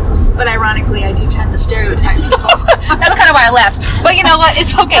very true. But ironically, I do tend to stereotype people. That's kind of why I left. But you know what?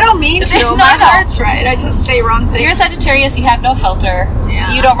 It's okay. I don't mean to. No, My heart's right. I just say wrong things. You're a Sagittarius. You have no filter.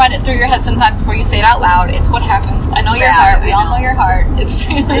 Yeah. You don't run it through your head sometimes before you say it out loud. It's what happens. I know your heart. We all know your heart. I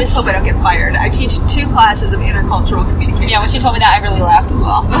just hope I don't get fired. I teach 2 classes of intercultural communication. Yeah, when she told me that, I really laughed as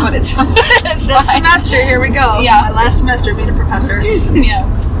well. But it's this semester. Here we go. Yeah. My last semester being a professor. Yeah.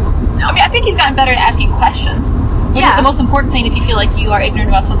 No. I mean, I think you've gotten better at asking questions. Which is the most important thing. If you feel like you are ignorant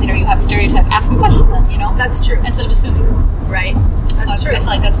about something or you have a stereotype, ask a question then, That's true. Instead of assuming. Right. That's true. I feel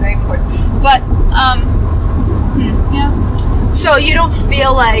like that's very important. But, So you don't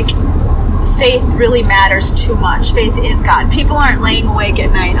feel like faith really matters too much, faith in God. People aren't laying awake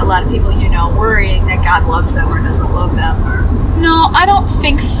at night, a lot of people worrying that God loves them or doesn't love them. No, I don't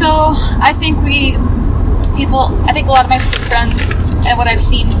think so. I think a lot of my friends, and what I've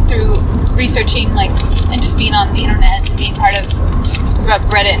seen through researching, and just being on the internet and being part of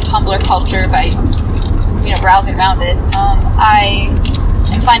Reddit and Tumblr culture by, browsing around it, I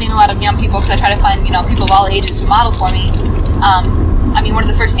am finding a lot of young people, because I try to find, people of all ages to model for me. One of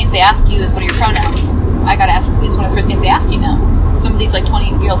the first things they ask you is, what are your pronouns? I got asked, it's one of the first things they ask you now. Some of these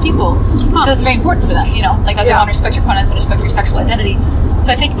 20-year-old people, because it's very important for them, they want to respect your pronouns, want to respect your sexual identity.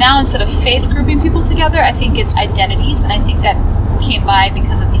 So I think now, instead of faith grouping people together, I think it's identities, and I think that came by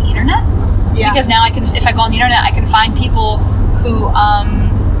because of the internet. Yeah. Because now if I go on the internet, I can find people who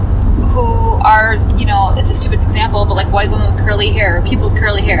are, it's a stupid example, but white women with curly hair, or people with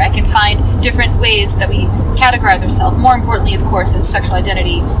curly hair. I can find different ways that we categorize ourselves. More importantly, of course, it's sexual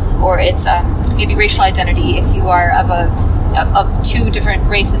identity, or it's maybe racial identity. If you are of 2 different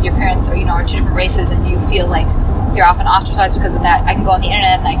races, your parents are 2 different races, and you feel like you're often ostracized because of that, I can go on the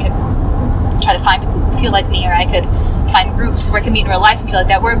internet and I could try to find people who feel like me, or I could find groups where I can meet in real life and feel like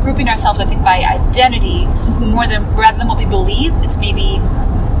that. We're grouping ourselves, I think, by identity rather than what we believe. It's maybe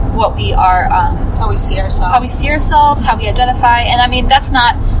what we are, how we see ourselves, how we identify. And that's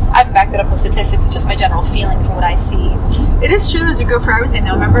not, I haven't backed it up with statistics, it's just my general feeling from what I see. It is true there's a group for everything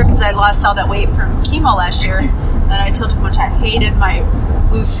though. Remember, because I lost all that weight from chemo last year, and I told you how much I hated my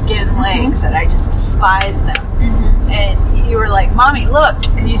loose skin legs, that I just despised them. Mm-hmm. And you were like, Mommy, look,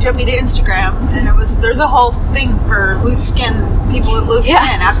 and you took me to Instagram, and there's a whole thing for loose skin, people with loose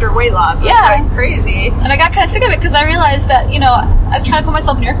skin after weight loss. It's crazy. And I got kind of sick of it, because I realized that, I was trying to put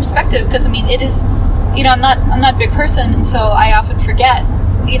myself in your perspective, because it is, I'm not a big person, and so I often forget,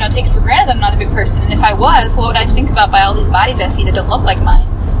 take it for granted that I'm not a big person. And if I was, what would I think about by all these bodies I see that don't look like mine?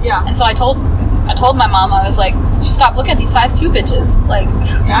 Yeah. And so I told my mom, I was like, you should stop looking at these size 2 bitches.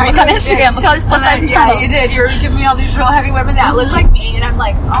 Look on Instagram, look at all these plus size models. Yeah, you did. You were giving me all these real heavy women that look like me, and I'm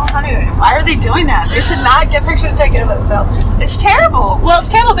like, oh, honey, why are they doing that? They should not get pictures taken of themselves. It's terrible. Well, it's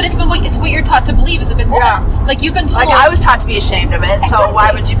terrible, but it's what you're taught to believe as a big woman. Yeah. You've been told. I was taught to be ashamed of it, so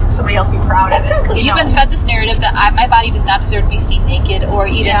why would somebody else be proud of it? Exactly. You've been fed this narrative that my body does not deserve to be seen naked, or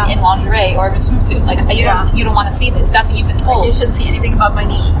even in lingerie, or in swimsuit. You don't want to see this. That's what you've been told. You shouldn't see anything above my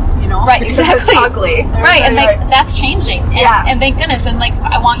knee. Right, exactly. It's ugly. Right, and that's changing. And thank goodness. And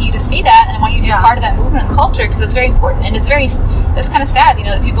I want you to see that, and I want you to be part of that movement and culture, because it's very important. And it's kind of sad,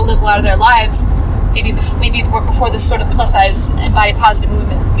 that people live a lot of their lives, maybe before this sort of plus size and body positive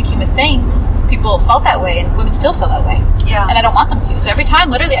movement became a thing, people felt that way, and women still feel that way. Yeah. And I don't want them to. So every time,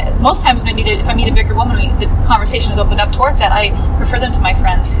 literally, most times if I meet a bigger woman, the conversation is opened up towards that, I refer them to my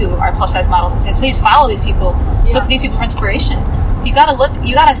friends who are plus size models and say, please follow these people. Look at these people for inspiration. You gotta look,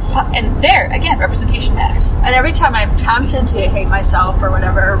 and there, again, representation matters. And every time I'm tempted to hate myself or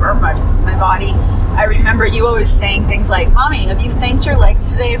whatever, or my body, I remember you always saying things like, Mommy, have you thanked your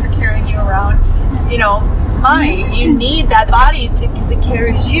legs today for carrying you around? You know, Mommy, you need that body because it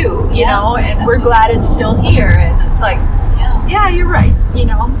carries you, you know, and exactly. We're glad it's still here. And it's like, yeah, you're right, you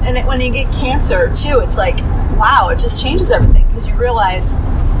know. And when you get cancer, too, it's like, wow, it just changes everything because you realize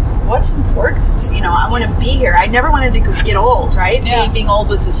what's important. You know, I want to be here. I never wanted to get old, right? Yeah. Being old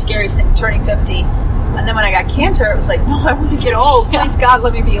was the scariest thing, turning 50. And then when I got cancer, it was like, no, I want to get old. Please, God,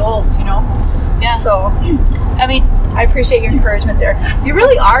 let me be old, you know? Yeah. So, I mean, I appreciate your encouragement there. You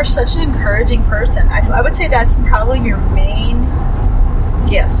really are such an encouraging person. I would say that's probably your main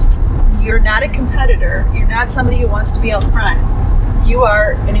gift. You're not a competitor. You're not somebody who wants to be out front. You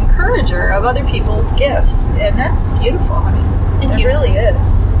are an encourager of other people's gifts. And that's beautiful, honey. It really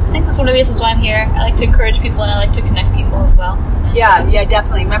is. I think that's one of the reasons why I'm here. I like to encourage people and I like to connect people as well. Yeah,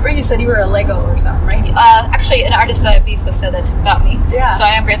 definitely. Remember you said you were a Lego or something, right? Actually, an artist that I have beef with said that about me. Yeah. So I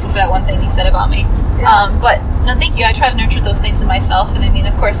am grateful for that one thing he said about me. Yeah. But no, thank you. I try to nurture those things in myself, and I mean,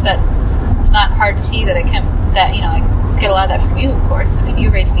 of course, that it's not hard to see that I get a lot of that from you. Of course, I mean, you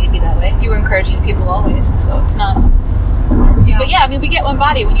raised me to be that way. You were encouraging people always, so it's not. Yeah. But yeah, I mean, we get one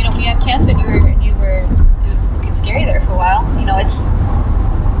body. When you had cancer, and you were, it was looking scary there for a while. You know, it's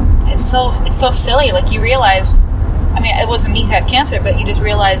so silly. Like, you realize, I mean, it wasn't me who had cancer, but you just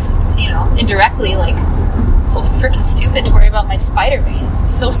realize, you know, indirectly, like, it's so freaking stupid to worry about my spider veins.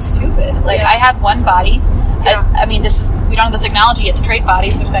 It's so stupid. Like, I have one body. Yeah. I mean, we don't have the technology yet to trade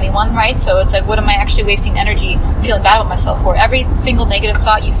bodies with anyone, right? So it's like, what am I actually wasting energy feeling bad about myself for? Every single negative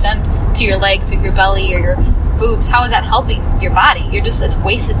thought you send to your legs or your belly or your boobs, how is that helping your body? It's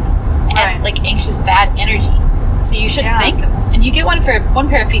wasted, and like, anxious, bad energy. So you shouldn't thank them. And you get one pair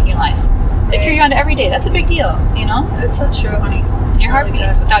of feet in your life. They carry you on to every day. That's a big deal, you know? That's so true, honey. Your heart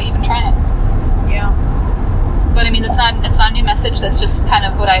beats without you even trying. Yeah. But I mean, it's not a new message. That's just kind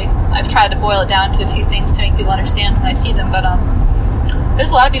of what I've tried to boil it down to a few things to make people understand when I see them. But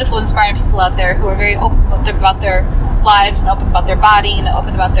there's a lot of beautiful, inspiring people out there who are very open about their lives and open about their body and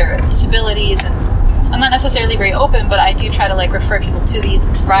open about their disabilities. And I'm not necessarily very open, but I do try to like refer people to these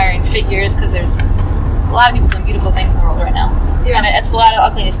inspiring figures because there's a lot of people doing beautiful things in the world right now. Yeah. And it's a lot of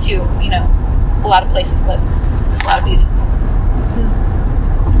ugliness too, you know, a lot of places, but there's a lot of beauty.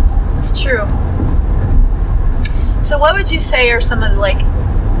 It's true. So what would you say are some of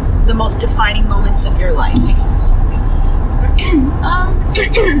the most defining moments of your life?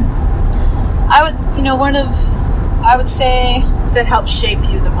 I would say that helped shape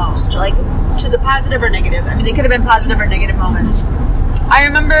you the most, like to the positive or negative. I mean, they could have been positive or negative moments. I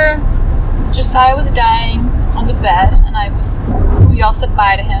remember Josiah was dying on the bed, and we all said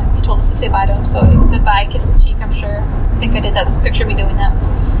bye to him. He told us to say bye to him, so he said bye, kissed his cheek, I'm sure. I think I did that. There's a picture of me doing that.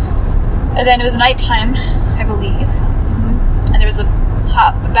 And then it was nighttime, I believe. Mm-hmm. And there was the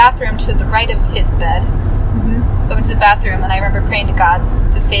bathroom to the right of his bed. Mm-hmm. So I went to the bathroom, and I remember praying to God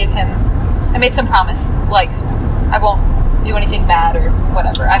to save him. I made some promise, like, I won't do anything bad or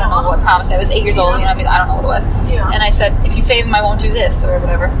whatever. I don't know what promise. I was 8 years old, you know what I mean? I don't know what it was. Yeah. And I said, if you save him, I won't do this or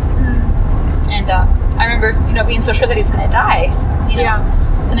whatever. Mm-hmm. And I remember, being so sure that he was going to die, Yeah.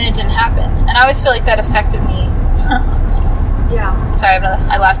 And then it didn't happen. And I always feel like that affected me. Yeah. Sorry,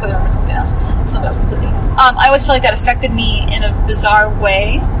 I laughed because I remembered something else completely. I always feel like that affected me in a bizarre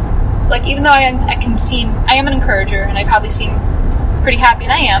way. Like, even though I am an encourager, and I probably seem pretty happy,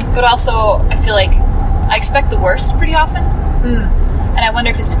 and I am, but also I feel like I expect the worst pretty often. And I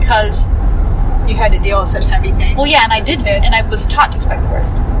wonder if it's because you had to deal with such heavy things. Well, yeah, and I did, and I was taught to expect the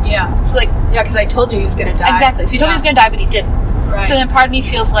worst. Yeah. It was like, yeah, because I told you he was going to die. Exactly. So you told me he was going to die, but he didn't. Right. So then part of me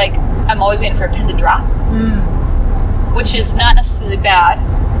feels like I'm always waiting for a pin to drop. Which is not necessarily bad.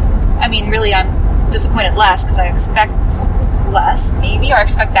 I mean, really, I'm disappointed less because I expect less, maybe, or I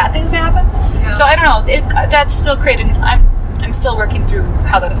expect bad things to happen. Yeah. So I don't know. That's still created. I'm still working through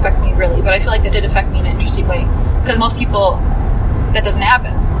how that affected me, really. But I feel like that did affect me in an interesting way because most people, that doesn't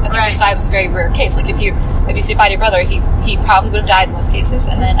happen. I think Josiah was a very rare case. Like if you say bye to your brother, he probably would have died in most cases,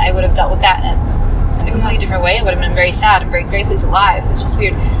 and then I would have dealt with that in a completely different way. It would have been very sad and very grateful he's alive. It's just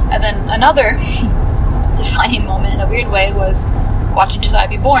weird. And then another defining moment in a weird way was watching Josiah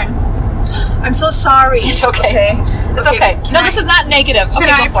be born. I'm so sorry. It's okay. It's okay. No, this is not negative. Can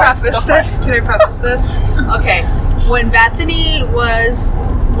I preface this? Okay. When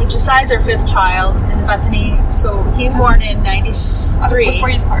Josiah's our 5th child, and Bethany, so he's born in 93. We're 4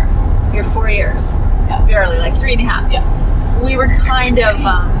 years apart. You're 4 years. Yeah. Barely, like 3.5. Yeah. We were kind of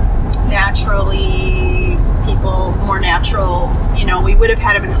naturally people, more natural. We would have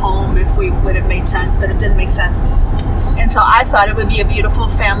had him at home if we would have made sense, but it didn't make sense. And And so I thought it would be a beautiful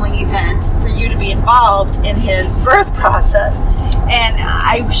family event for you to be involved in his birth process. And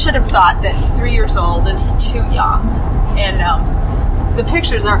I should have thought that 3 years old is too young. And the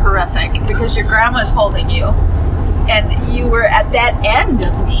pictures are horrific because your grandma's holding you. And you were at that end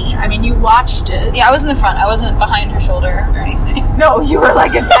of me. I mean, you watched it. Yeah, I was in the front. I wasn't behind her shoulder or anything. No, you were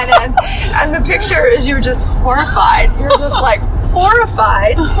like at that end. And the picture is you're just horrified. You're just like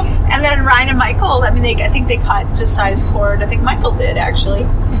horrified. And then Ryan and Michael, I mean, I think they cut Josiah's cord. I think Michael did, actually.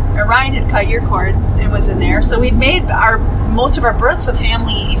 Or Ryan had cut your cord and was in there. So we'd made most of our births a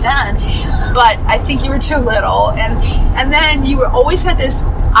family event. But I think you were too little. And then you always had this,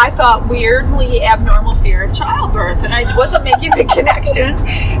 I thought, weirdly abnormal fear of childbirth, and I wasn't making the connections.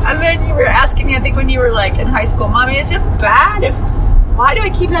 And then you were asking me, I think when you were like in high school, Mommy, is it bad why do I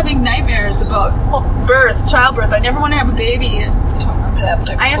keep having nightmares about childbirth? I never want to have a baby. And I don't remember that,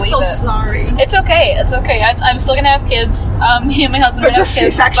 but I am so sorry. It's okay. I'm still gonna have kids. Me and my husband but have just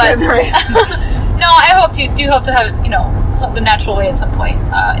kids. C-section, right? No, I do hope to have it, the natural way at some point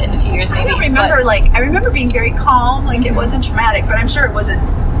in a few years, maybe. I remember being very calm, like it wasn't traumatic, but I'm sure it wasn't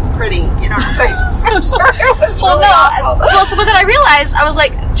pretty, you know what I'm saying? I'm sure it was really awful. But then I realized, I was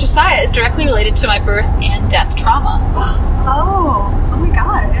like, Josiah is directly related to my birth and death trauma. Oh my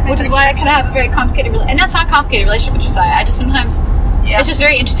God. Which is why I kind of have a very complicated and that's not a complicated relationship with Josiah. I just sometimes, it's just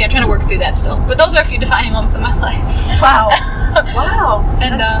very interesting. I'm trying to work through that still. But those are a few defining moments in my life. Wow. Wow.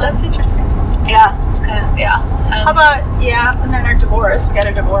 And that's interesting. Yeah. It's kind of, how about, and then our divorce. We got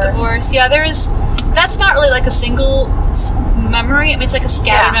a divorce. Yeah, that's not really like a single memory. I mean, it's like a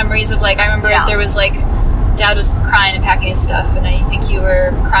scattered memories of like, I remember there was like, Dad was crying and packing his stuff, and I think you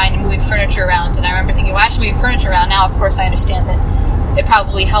were crying and moving furniture around, and I remember thinking, why should we move furniture around? Now, of course, I understand that it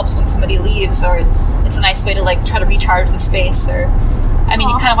probably helps when somebody leaves, or it's a nice way to like try to recharge the space, or I mean,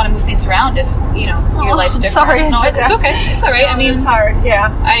 you kind of want to move things around if, your life's different. Sorry, no, it's okay. It's all right. I mean, it's hard,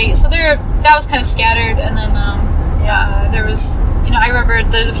 that was kind of scattered, and then, there was, I remember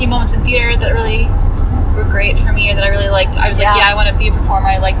there's a few moments in theater that really were great for me, or that I really liked. I was like, I want to be a performer.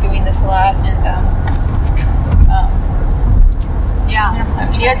 I like doing this a lot, and,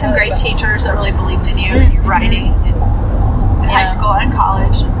 you had some great teachers that really believed in you and your writing in high school and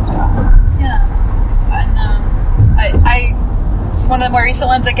college and stuff. Yeah. And I one of the more recent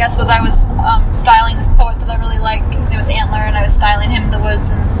ones, I guess, was I was styling this poet that I really like. His name was Antler, and I was styling him in the woods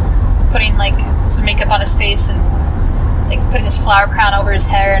and putting like some makeup on his face and like putting his flower crown over his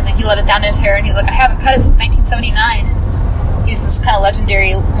hair, and he let it down to his hair, and he's like, I haven't cut it since 1979. And he's this kind of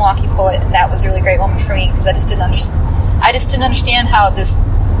legendary Milwaukee poet, and that was a really great moment for me because I just didn't understand how this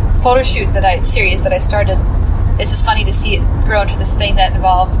photo shoot series that I started. It's just funny to see it grow into this thing that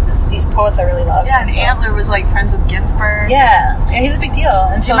involves these poets I really love. Yeah, and Antler was like friends with Ginsberg. Yeah, he's a big deal.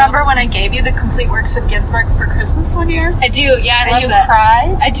 And do you remember when I gave you the complete works of Ginsberg for Christmas one year? I do. Yeah, I love that.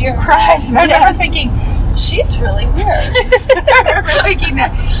 And you cried. I do. Cried. And I remember thinking, she's really weird. I remember thinking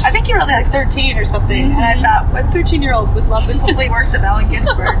that. I think you were only like 13 or something, and I thought, what 13-year-old would love the complete works of Allen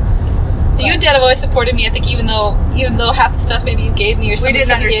Ginsberg? You and Dad have always supported me. I think even though half the stuff maybe you gave me or something we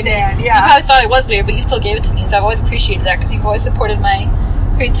didn't understand. You probably thought it was weird, but you still gave it to me. So I've always appreciated that because you've always supported my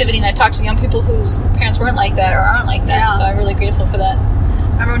creativity, and I talk to young people whose parents weren't like that or aren't like that. So I'm really grateful for that.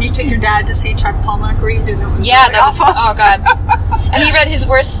 Remember when you took your dad to see Chuck Palahniuk read, and it was really that awful? Was oh god. And he read his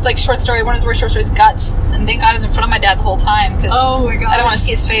worst short story, one of his worst short stories, Guts, and thank God I was in front of my dad the whole time because I don't want to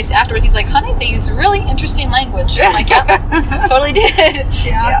see his face afterwards. He's like, honey, they use really interesting language. I'm like, yeah, totally did.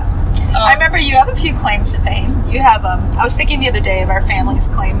 Yeah. I remember you have a few claims to fame. You have, I was thinking the other day of our family's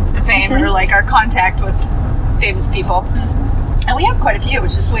claims to fame, or like our contact with famous people. And we have quite a few,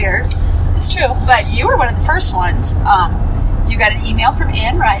 which is weird. It's true. But you were one of the first ones. You got an email from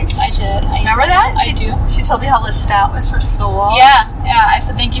Anne Rice. I did. Remember that? I do. She told you how Lestat was her soul. Yeah. I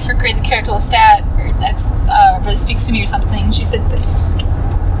said, thank you for creating the character Lestat. That's really speaks to me or something. She said,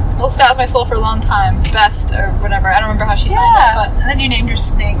 Lestat was my soul for a long time. Best or whatever. I don't remember how she said it. But and then you named your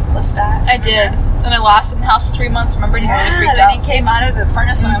snake Lestat. I did. And I lost it in the house for 3 months. Remember? And you really freaked out. And then he came out of the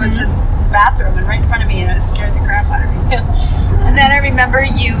furnace when I was in the bathroom and right in front of me, and it scared the crap out of me. Yeah. And then I remember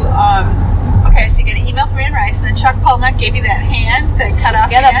you... so you get an email from Anne Rice, and then Chuck Palahniuk gave you that hand, that cut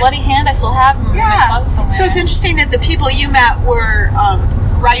off hand. That bloody hand. I still have in my closet somewhere. So it's interesting that the people you met were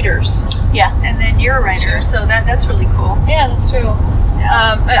writers. Yeah. And then you're a writer, so that's really cool. Yeah, that's true.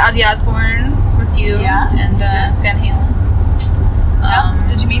 Yeah. Ozzy Osbourne with you and Van Halen.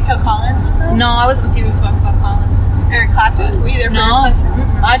 Did you meet Phil Collins with those? No, I wasn't with you with Phil Collins. Eric Clapton? Were you there for Eric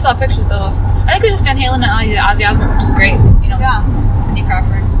Clapton? I saw pictures of those. I think it was just Van Halen and Ozzy Osbourne, which is great. Cindy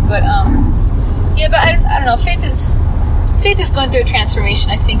Crawford. But but I don't know. Faith is going through a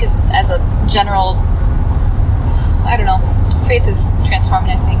transformation. I think as a general I don't know. Faith is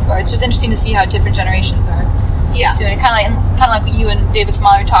transforming, I think, or it's just interesting to see how different generations are doing it. Kind of like what you and David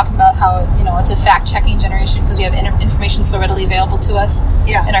Smalley were talking about, how it's a fact-checking generation because we have information so readily available to us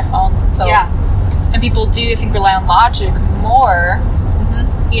in our phones, and so and people do, I think, rely on logic more,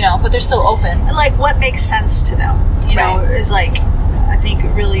 but they're still open. And like what makes sense to them, is like, I think,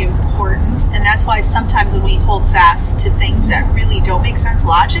 really important, and that's why sometimes when we hold fast to things that really don't make sense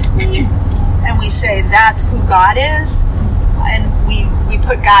logically, and we say that's who God is, and we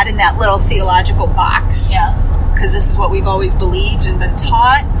put God in that little theological box, because this is what we've always believed and been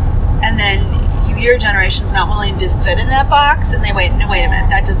taught, and then your generation's not willing to fit in that box, and they wait a minute,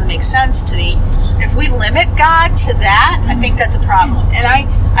 that doesn't make sense to me. If we limit God to that, I think that's a problem. And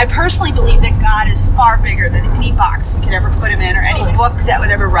I personally believe that God is far bigger than any box we could ever put him in, or any book that would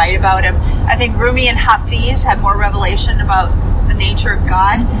ever write about him. I think Rumi and Hafiz have more revelation about the nature of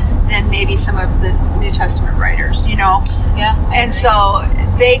God than maybe some of the New Testament writers, And so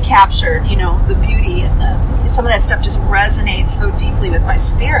they captured, the beauty, and some of that stuff just resonates so deeply with my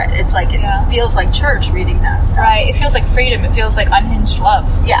spirit. It's like, it feels like church reading that stuff. Right. It feels like freedom. It feels like unhinged love.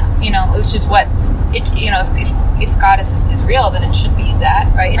 Yeah. Which is what it, if God is real, then it should be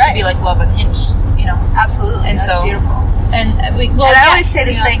that, right? It should be like love unhinged, Absolutely. And that's beautiful. And I always say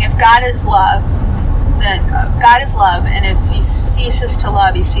this thing, if God is love, then God is love, and if he ceases to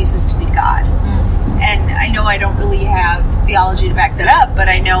love, he ceases to be God. And I know I don't really have theology to back that up, but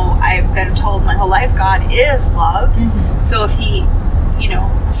I know I've been told my whole life God is love. So if he,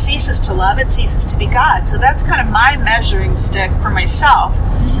 ceases to love, it ceases to be God. So that's kind of my measuring stick for myself.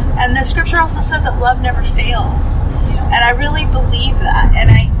 And the scripture also says that love never fails. And I really believe that. And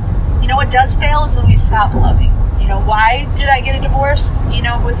what does fail is when we stop loving. Why did I get a divorce?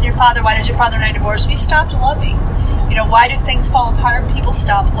 With your father, why did your father and I divorce? We stopped loving. Why do things fall apart? People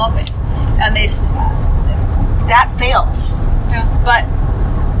stop loving. And that fails. Yeah. But,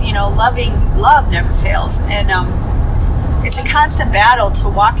 love never fails. And it's a constant battle to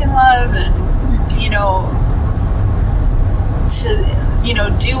walk in love and, to,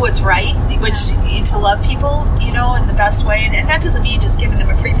 do what's right, which to love people, in the best way. And that doesn't mean just giving them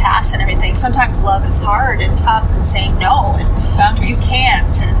a free pass and everything. Sometimes love is hard and tough and saying no, and boundaries. You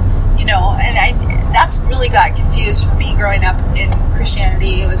can't. And, that's really got confused for me growing up in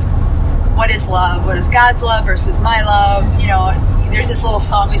Christianity. It was, what is love? What is God's love versus my love? There's this little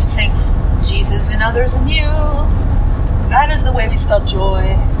song we used to sing, Jesus and others and you. That is the way we spell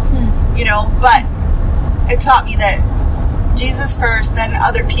joy. But it taught me that Jesus first, then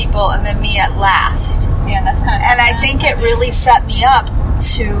other people, and then me at last. Yeah, that's kind of. And I think it really set me up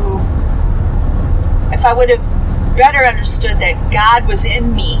to, if I would have better understood that God was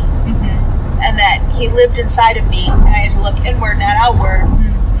in me, and that he lived inside of me, and I had to look inward, not outward,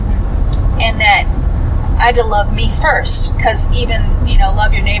 and that I had to love me first, because even,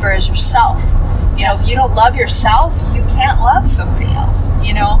 love your neighbor as yourself. If you don't love yourself, you can't love somebody else,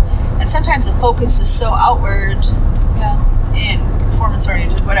 And sometimes the focus is so outward and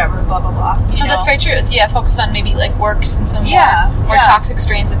performance-oriented, whatever, blah, blah, blah. No, that's very true. It's, focused on maybe, like, works, and some more toxic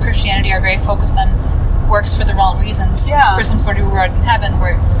strains of Christianity are very focused on works for the wrong reasons, for some sort of reward in heaven,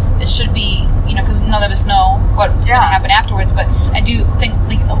 where it should be, because none of us know what's going to happen afterwards. But I do think,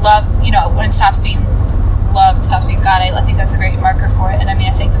 like, love, when it stops being love and stops being God, I think that's a great marker for it. And I mean,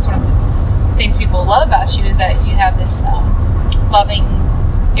 I think that's one of the things people love about you, is that you have this loving,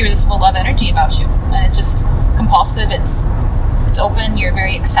 irresistible love energy about you, and it's just compulsive. It's open. You're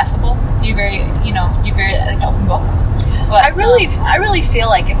very accessible. You're very, you're very like an open book. But I really feel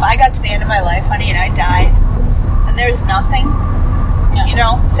like if I got to the end of my life, honey, and I died, and there's nothing,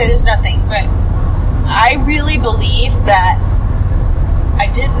 say there's nothing. Right. I really believe that I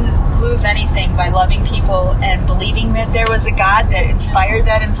didn't lose anything by loving people and believing that there was a God that inspired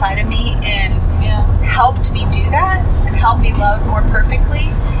that inside of me and helped me do that and helped me love more perfectly.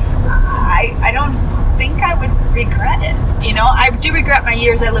 I don't think I would regret it. I do regret my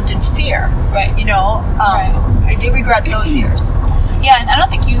years I lived in fear. Right. I do regret those years. Yeah, and I don't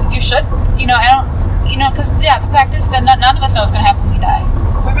think you should. I don't, because the fact is that none of us know what's going to happen when we die.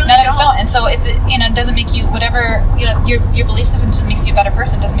 We really none of us don't. And so if it doesn't make you whatever, your belief system makes you a better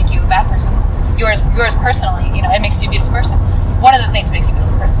person, doesn't make you a bad person. Yours personally, it makes you a beautiful person. One of the things makes you a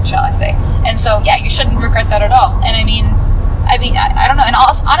beautiful person, shall I say? And so you shouldn't regret that at all. And I mean, I don't know. And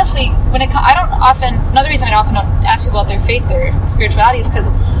also, honestly, another reason I often don't ask people about their faith or spirituality is because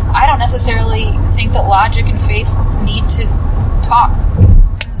I don't necessarily think that logic and faith need to talk.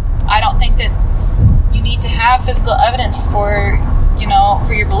 I don't think that you need to have physical evidence for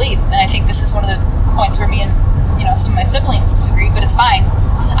your belief. And I think this is one of the points where me and, some of my siblings disagree, but it's fine.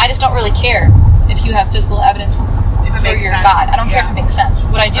 I just don't really care if you have physical evidence If it for makes your sense. God. I don't care if it makes sense.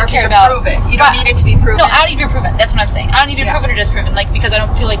 What I do or care you about... prove it. You don't need it to be proven. No, I don't need to be proven. That's what I'm saying. I don't need to be proven or disproven, like, because I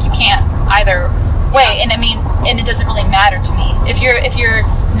don't feel like you can't either way. And I mean, and it doesn't really matter to me. If you're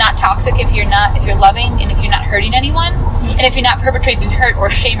not toxic, if you're loving, and if you're not hurting anyone, and if you're not perpetrating hurt or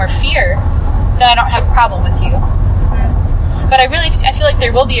shame or fear, then I don't have a problem with you. But I feel like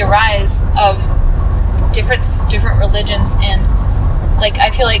there will be a rise of different religions, and like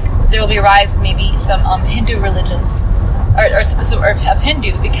I feel like there will be a rise of maybe some Hindu religions, or of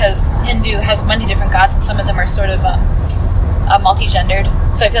Hindu, because Hindu has many different gods, and some of them are sort of multi-gendered.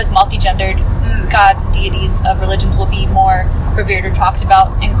 So I feel like multi-gendered gods and deities of religions will be more revered or talked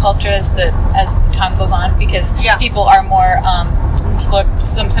about in culture as the time goes on, because people are more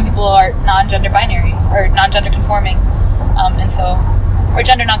some people are non-gender binary or non-gender conforming, and so, or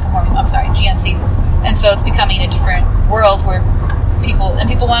gender non-conforming, I'm sorry, GNC, and so it's becoming a different world where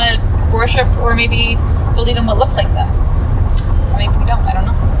people want to worship or maybe believe in what looks like them, or maybe we don't, I don't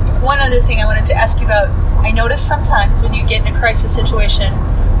know. One other thing I wanted to ask you about, I notice sometimes when you get in a crisis situation,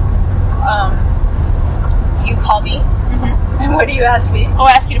 you call me, and what do you ask me? Oh,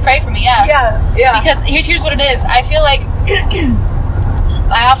 I ask you to pray for me, yeah. Because here's what it is. I feel like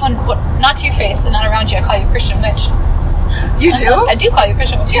I often, not to your face and not around you, I call you a Christian witch. You do? I do call you a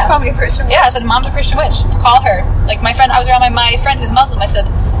Christian witch. You call me a Christian witch? Yeah, I said, Mom's a Christian witch. Call her. Like my friend, I was around my friend who's Muslim. I said,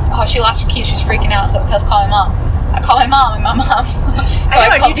 oh, she lost her keys. She's freaking out. So I was calling Mom. I call my mom and my mom. I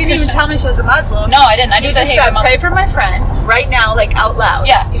know, and you didn't even tell me she was a Muslim. No, I didn't. I just said, pray for my friend right now, like out loud.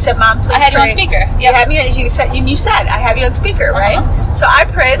 Yeah. You said, Mom, please pray. I had you on speaker. Yeah. You said, I have you on speaker, right? So I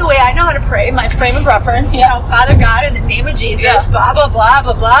pray the way I know how to pray, my frame of reference, you know, Father God, in the name of Jesus, blah, blah, blah,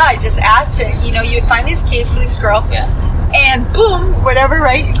 blah, blah. I just asked that, you know, you would find these keys for this girl. Yeah. And boom, whatever,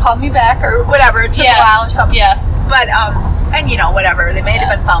 right? You called me back or whatever. It took a while or something. Yeah. But, and you know, whatever, they may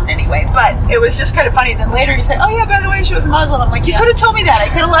have been found anyway, but it was just kind of funny. Then later you said, oh yeah, by the way, she was a Muslim. I'm like, you could have told me that. I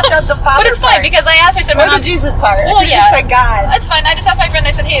could have left out the father But it's part. fine, because I asked her, I said, or the Jesus part. Well, you just said God. That's fine. I just asked my friend,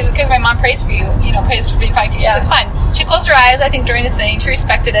 I said, hey, is it okay if my mom prays for you? You know, prays for you. She's like, fine. She closed her eyes, I think, during the thing. She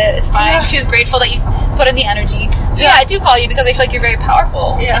respected it. It's fine. Yeah. She was grateful that you put in the energy. So I do call you because I feel like you're very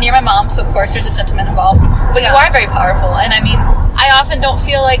powerful. Yeah. And you're my mom, so of course there's a sentiment involved. But you are very powerful. And I mean, I often don't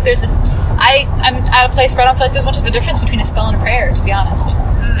feel like there's I'm at a place where I don't feel like there's much of a difference between a spell and a prayer, to be honest.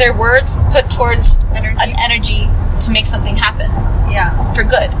 They're words put towards an energy to make something happen. Yeah. For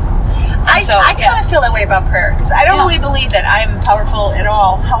good. I kind of feel that way about prayer, because I don't really believe that I'm powerful at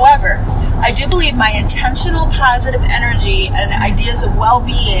all. However, I do believe my intentional positive energy and ideas of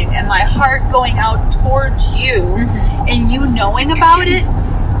well-being and my heart going out towards you and you knowing about it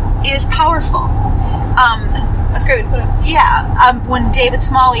is powerful. That's great way to put it. Yeah. When David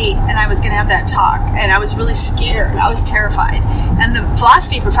Smalley and I was going to have that talk, and I was really scared. I was terrified. And the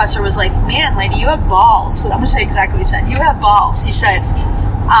philosophy professor was like, man, lady, you have balls. So I'm going to tell you exactly what he said. You have balls. He said,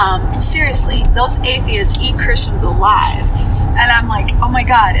 seriously, those atheists eat Christians alive. And I'm like, oh my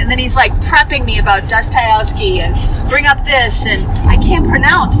God. And then he's like prepping me about Dostoevsky and bring up this. And I can't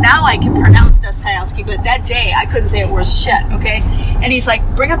pronounce. Now I can pronounce Dostoevsky. But that day I couldn't say it worth shit. Okay. And he's like,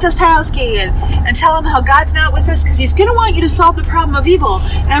 bring up Dostoevsky and tell him how God's not with us because he's going to want you to solve the problem of evil.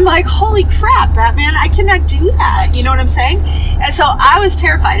 And I'm like, holy crap, Batman. I cannot do that. You know what I'm saying? And so I was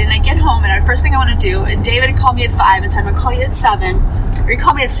terrified. And I get home and the first thing I want to do, and David had called me at 5 and said, I'm going to call you at 7. Or he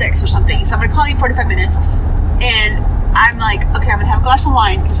called me at 6 or something. So I'm going to call you in 45 minutes. And I'm like, okay, I'm going to have a glass of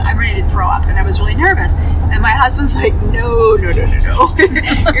wine because I'm ready to throw up. And I was really nervous. And my husband's like, no. You're going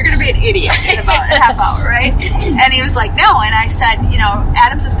to be an idiot in about a half hour, right? And he was like, no. And I said, you know,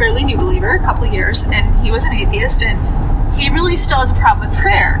 Adam's a fairly new believer, a couple of years, and he was an atheist. And he really still has a problem with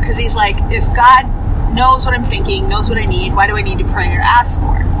prayer because he's like, if God knows what I'm thinking, knows what I need, why do I need to pray or ask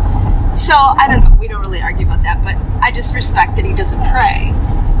for it? So, I don't know. We don't really argue about that. But I just respect that he doesn't pray.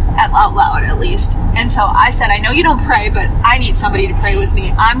 Out loud, at least. And so I said, I know you don't pray, but I need somebody to pray with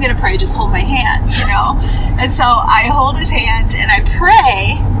me. I'm going to pray, just hold my hand, you know? And so I hold his hand and I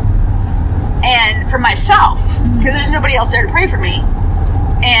pray, and for myself, because there's nobody else there to pray for me.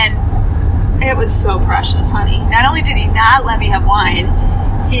 And it was so precious, honey. Not only did he not let me have wine,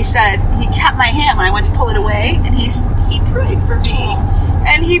 he said, he kept my hand when I went to pull it away, and he prayed for me.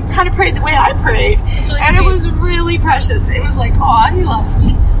 And he kind of prayed the way I prayed. Really and sweet. It was really precious. It was like, oh, he loves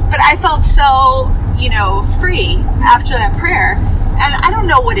me. But I felt so, you know, free after that prayer. And I don't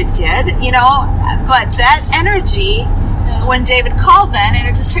know what it did, you know, but that energy, when David called then, and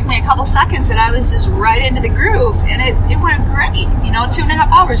it just took me a couple seconds, and I was just right into the groove. And it went great. You know, 2.5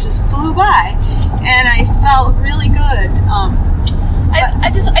 hours just flew by. And I felt really good.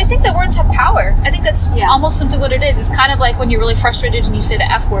 I think that words have power. I think that's almost simply what it is. It's kind of like when you're really frustrated and you say the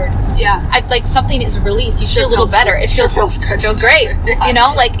F word. Yeah. Like something is released. You feel a little better. Good. It feels good. Feels great. Yeah. You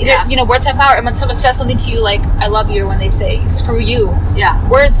know, like, you know, words have power. And when someone says something to you like, I love you, or when they say, screw you. Yeah.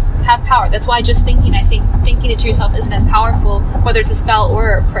 Words have power. That's why just thinking it to yourself isn't as powerful, whether it's a spell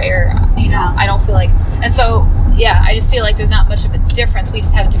or a prayer, you know, I don't feel like. And so, yeah, I just feel like there's not much of a difference. We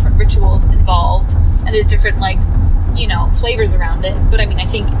just have different rituals involved, and there's different, like, you know, flavors around it. But I mean, I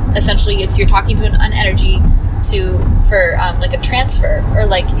think essentially you're talking to an energy for like a transfer, or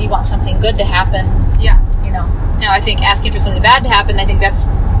like you want something good to happen. Yeah. You know, now I think asking for something bad to happen, I think that's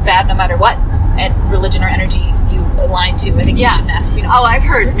bad no matter what religion or energy you align to. I think you shouldn't ask, you know. Oh, I've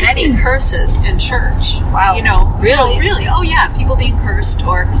heard many curses in church. Wow. You know, really? Really. Oh, yeah. People being cursed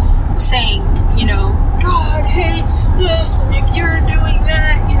or saying, you know, God hates this, and if you're doing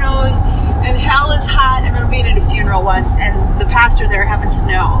that, you know, and hell is hot. I remember being at a funeral once, and the pastor there happened to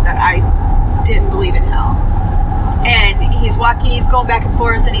know that I didn't believe in hell. And he's going back and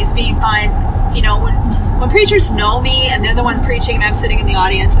forth, and he's being fine. You know, when preachers know me and they're the one preaching and I'm sitting in the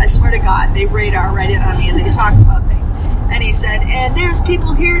audience, I swear to God, they radar right in on me and they talk about things. And he said, and there's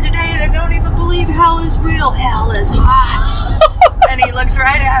people here today that don't even believe hell is real. Hell is hot. And he looks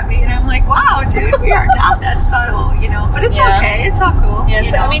right at me, and I'm like, wow, dude, we are not that subtle, you know. But it's okay. It's all cool.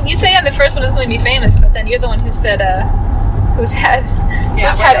 Yeah, I mean, you say the first one is going to be famous, but then you're the one who said, who's had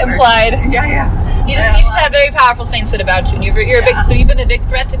implied. Yeah. You just had very powerful things said about you, and you've been a big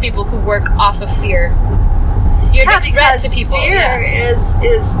threat to people who work off of fear. You're a big threat to people. Fear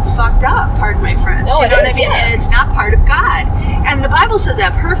is fucked up, pardon my French. No, you know what I mean? Yeah. It's not part of God. And the Bible says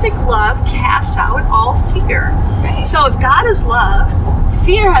that perfect love casts out all fear. Right. So if God is love,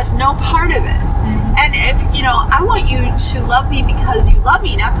 fear has no part of it. Mm-hmm. And if, you know, I want you to love me because you love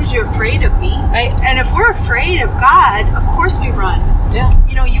me, not because you're afraid of me. Right. And if we're afraid of God, of course we run. Yeah.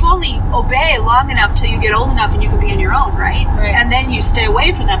 You know, you only obey long enough till you get old enough and you can be on your own, right? And then you stay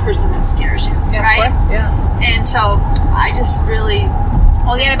away from that person that scares you, right? Of course. Yeah. And so I just really...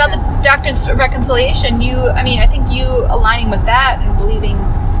 Well, again, about the doctrines of reconciliation, I think you aligning with that and believing,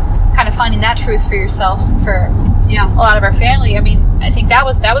 kind of finding that truth for yourself and for a lot of our family, I mean, I think that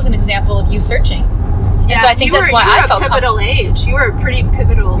was an example of you searching. Yeah, and so I think that's why I felt pivotal age. You were a pretty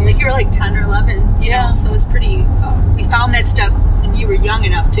pivotal. Like you were like 10 or 11. You know, so it's pretty. We found that stuff when you were young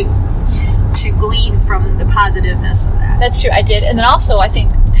enough to glean from the positiveness of that. That's true. I did, and then also I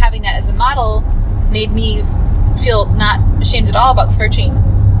think having that as a model made me feel not ashamed at all about searching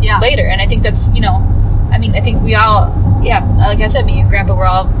later. And I think that's, you know, I mean, I think we all, like I said, me and Grandpa were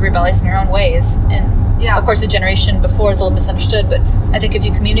all rebellious in our own ways, and of course the generation before is a little misunderstood, but I think if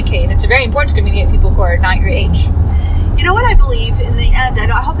you communicate, it's very important to communicate with people who are not your age. You know what I believe in the end,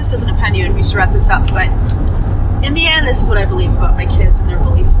 I hope this doesn't offend you and we should wrap this up, but in the end, this is what I believe about my kids and their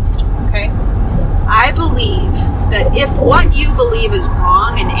belief system, okay? I believe that if what you believe is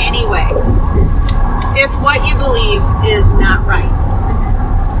wrong in any way, if what you believe is not right,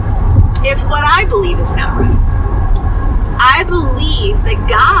 if what I believe is not right, I believe that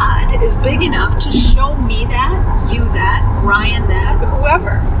God is big enough to show me that, you that, Ryan that,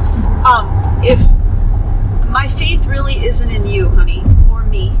 whoever. If my faith really isn't in you, honey, or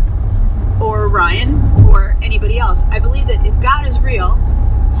me, or Ryan, or anybody else, I believe that if God is real,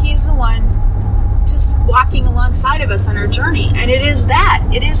 He's the one just walking alongside of us on our journey. And it is that.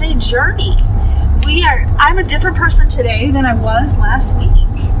 It is a journey. I'm a different person today than I was last week.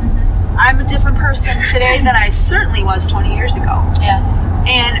 Mm-hmm. I'm a different person today than I certainly was 20 years ago. Yeah.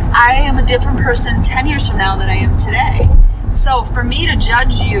 And I am a different person 10 years from now than I am today. So for me to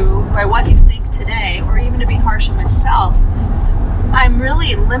judge you by what you think today, or even to be harsh on myself, I'm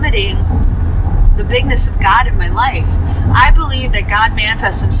really limiting the bigness of God in my life. I believe that God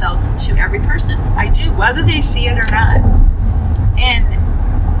manifests Himself to every person. I do, whether they see it or not. And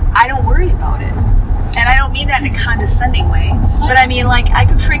I don't worry about it. And I don't mean that in a condescending way, but I mean, like, I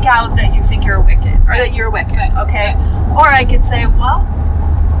could freak out that you think you're wicked, or that you're wicked, okay? Or I could say, well,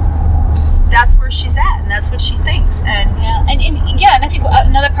 that's where she's at, and that's what she thinks. And and I think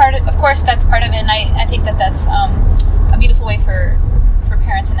another part, of course, that's part of it, and I think that that's a beautiful way for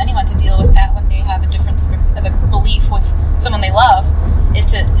parents and anyone to deal with that when they have a difference of a belief with someone they love, is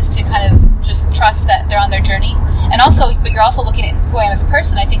to kind of just trust that they're on their journey. And also, but you're also looking at who I am as a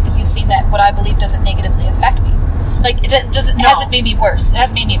person. I think that you've seen that what I believe doesn't negatively affect me. Like, it hasn't made me worse. It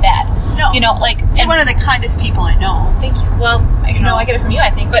hasn't made me bad. No. You know, like... You're one of the kindest people I know. Thank you. Well, I get it from you, I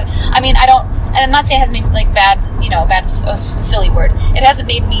think. But, I mean, I don't... And I'm not saying it hasn't made me, like, bad, bad's a silly word. It hasn't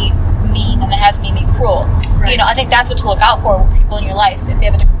made me mean, and it hasn't made me cruel. Right. You know, I think that's what to look out for with people in your life. If they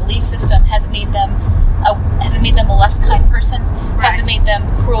have a different belief belief system hasn't made them a less kind person, hasn't made them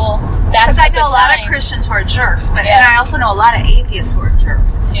cruel. That's because I know a lot of Christians who are jerks, but and I also know a lot of atheists who are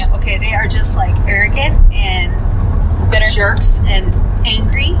jerks. Yeah. Okay, they are just like arrogant and bitter, jerks and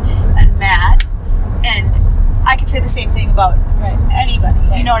angry and mad, and I could say the same thing about anybody.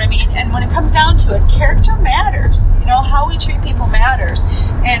 Right. You know what I mean? And when it comes down to it, character matters. You know, how we treat people matters.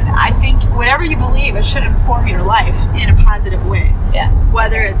 And I think whatever you believe, it should inform your life in a positive way. Yeah.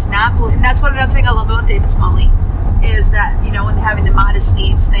 Whether it's not, and that's one another thing I love about David Smalley, is that, you know, when having the modest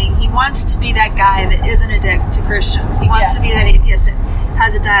needs thing, he wants to be that guy that isn't a dick to Christians. He wants to be that atheist that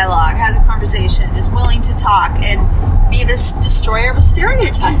has a dialogue, has a conversation, is willing to talk, and be this destroyer of a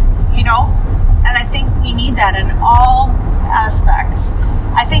stereotype, you know? And I think we need that in all aspects.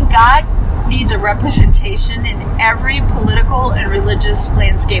 I think God needs a representation in every political and religious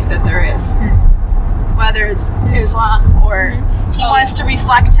landscape that there is. Whether it's Islam or he wants to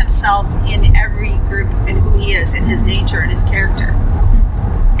reflect himself in every group and who he is, in his nature and his character,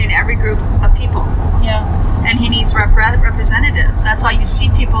 in every group of people. Yeah. And he needs representatives. That's why you see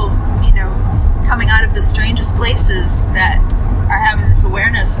people, you know, coming out of the strangest places that are having this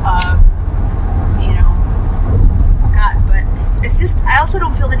awareness of, you know, God. But it's just, I also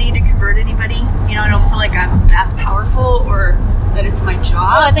don't feel the need to convert anybody. You know, I don't feel like I'm that powerful or that it's my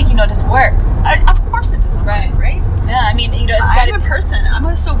job. Well, I think, you know, it doesn't work. Of course it doesn't work, right? Yeah, I mean, you know, it's got to be... I'm a person. I'm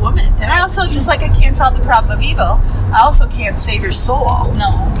also a woman. And I also, just like I can't solve the problem of evil, I also can't save your soul.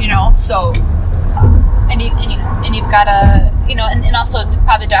 No. You know, so... And you've got to, you know, and also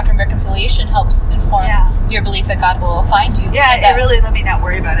probably the doctrine of reconciliation helps inform your belief that God will find you. Yeah, it really let me not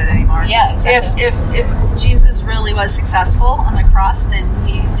worry about it anymore. Yeah, exactly. If Jesus really was successful on the cross, then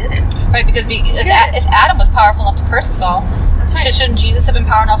he did it. Right, because if Adam was powerful enough to curse us all, that's right. Shouldn't Jesus have been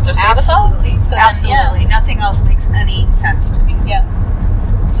powerful enough to save us all? So absolutely. Then, nothing else makes any sense to me. Yeah.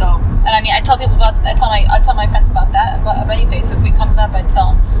 So, and I mean, I tell my friends about that, about any faith. If it comes up, I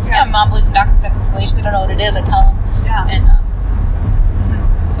tell them, my mom believes in doctrine of reconciliation. They don't know what it is. I tell them. Yeah.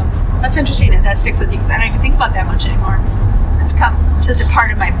 And so that's interesting that sticks with you, because I don't even think about that much anymore. It's come such a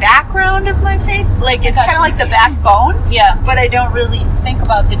part of my background of my faith. Like, it's kind of like the backbone. Yeah. But I don't really think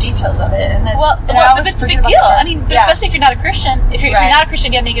about the details of it. And that's, but it's a big deal. I mean, especially if you're not a Christian. If you're not a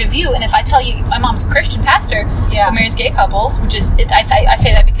Christian, you have a negative view. And if I tell you my mom's a Christian pastor who marries gay couples, which is, I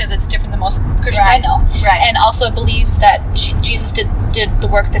say that because it's different than most Christians I know. Right. And also believes that Jesus did the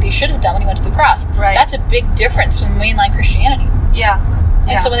work that he should have done when he went to the cross. Right. That's a big difference from mainline Christianity. Yeah.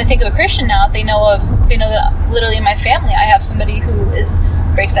 And so when they think of a Christian now, they know that literally in my family I have somebody who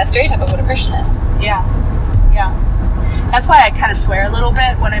breaks that stereotype of what a Christian is. Yeah. Yeah. That's why I kind of swear a little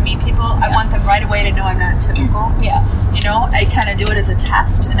bit when I meet people. I want them right away to know I'm not typical. Yeah. You know, I kind of do it as a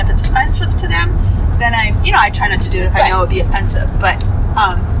test, and if it's offensive to them, then I try not to do it if I know it would be offensive. But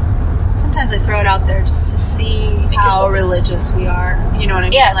sometimes I throw it out there just to see how religious we are. You know what I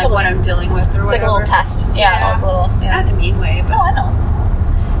mean? Yeah, like totally. what I'm dealing with or whatever. It's like a little test. Yeah. Not in a mean way, but... No, I know.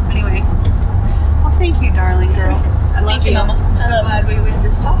 Anyway. Well, thank you, darling girl. I love you. Mama. I'm so glad we had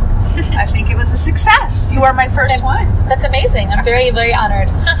this talk. I think it was a success. You are my first one. That's amazing. I'm very, very honored.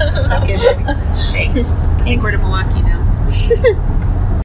 Okay, baby. Thanks. I think we're to Milwaukee now.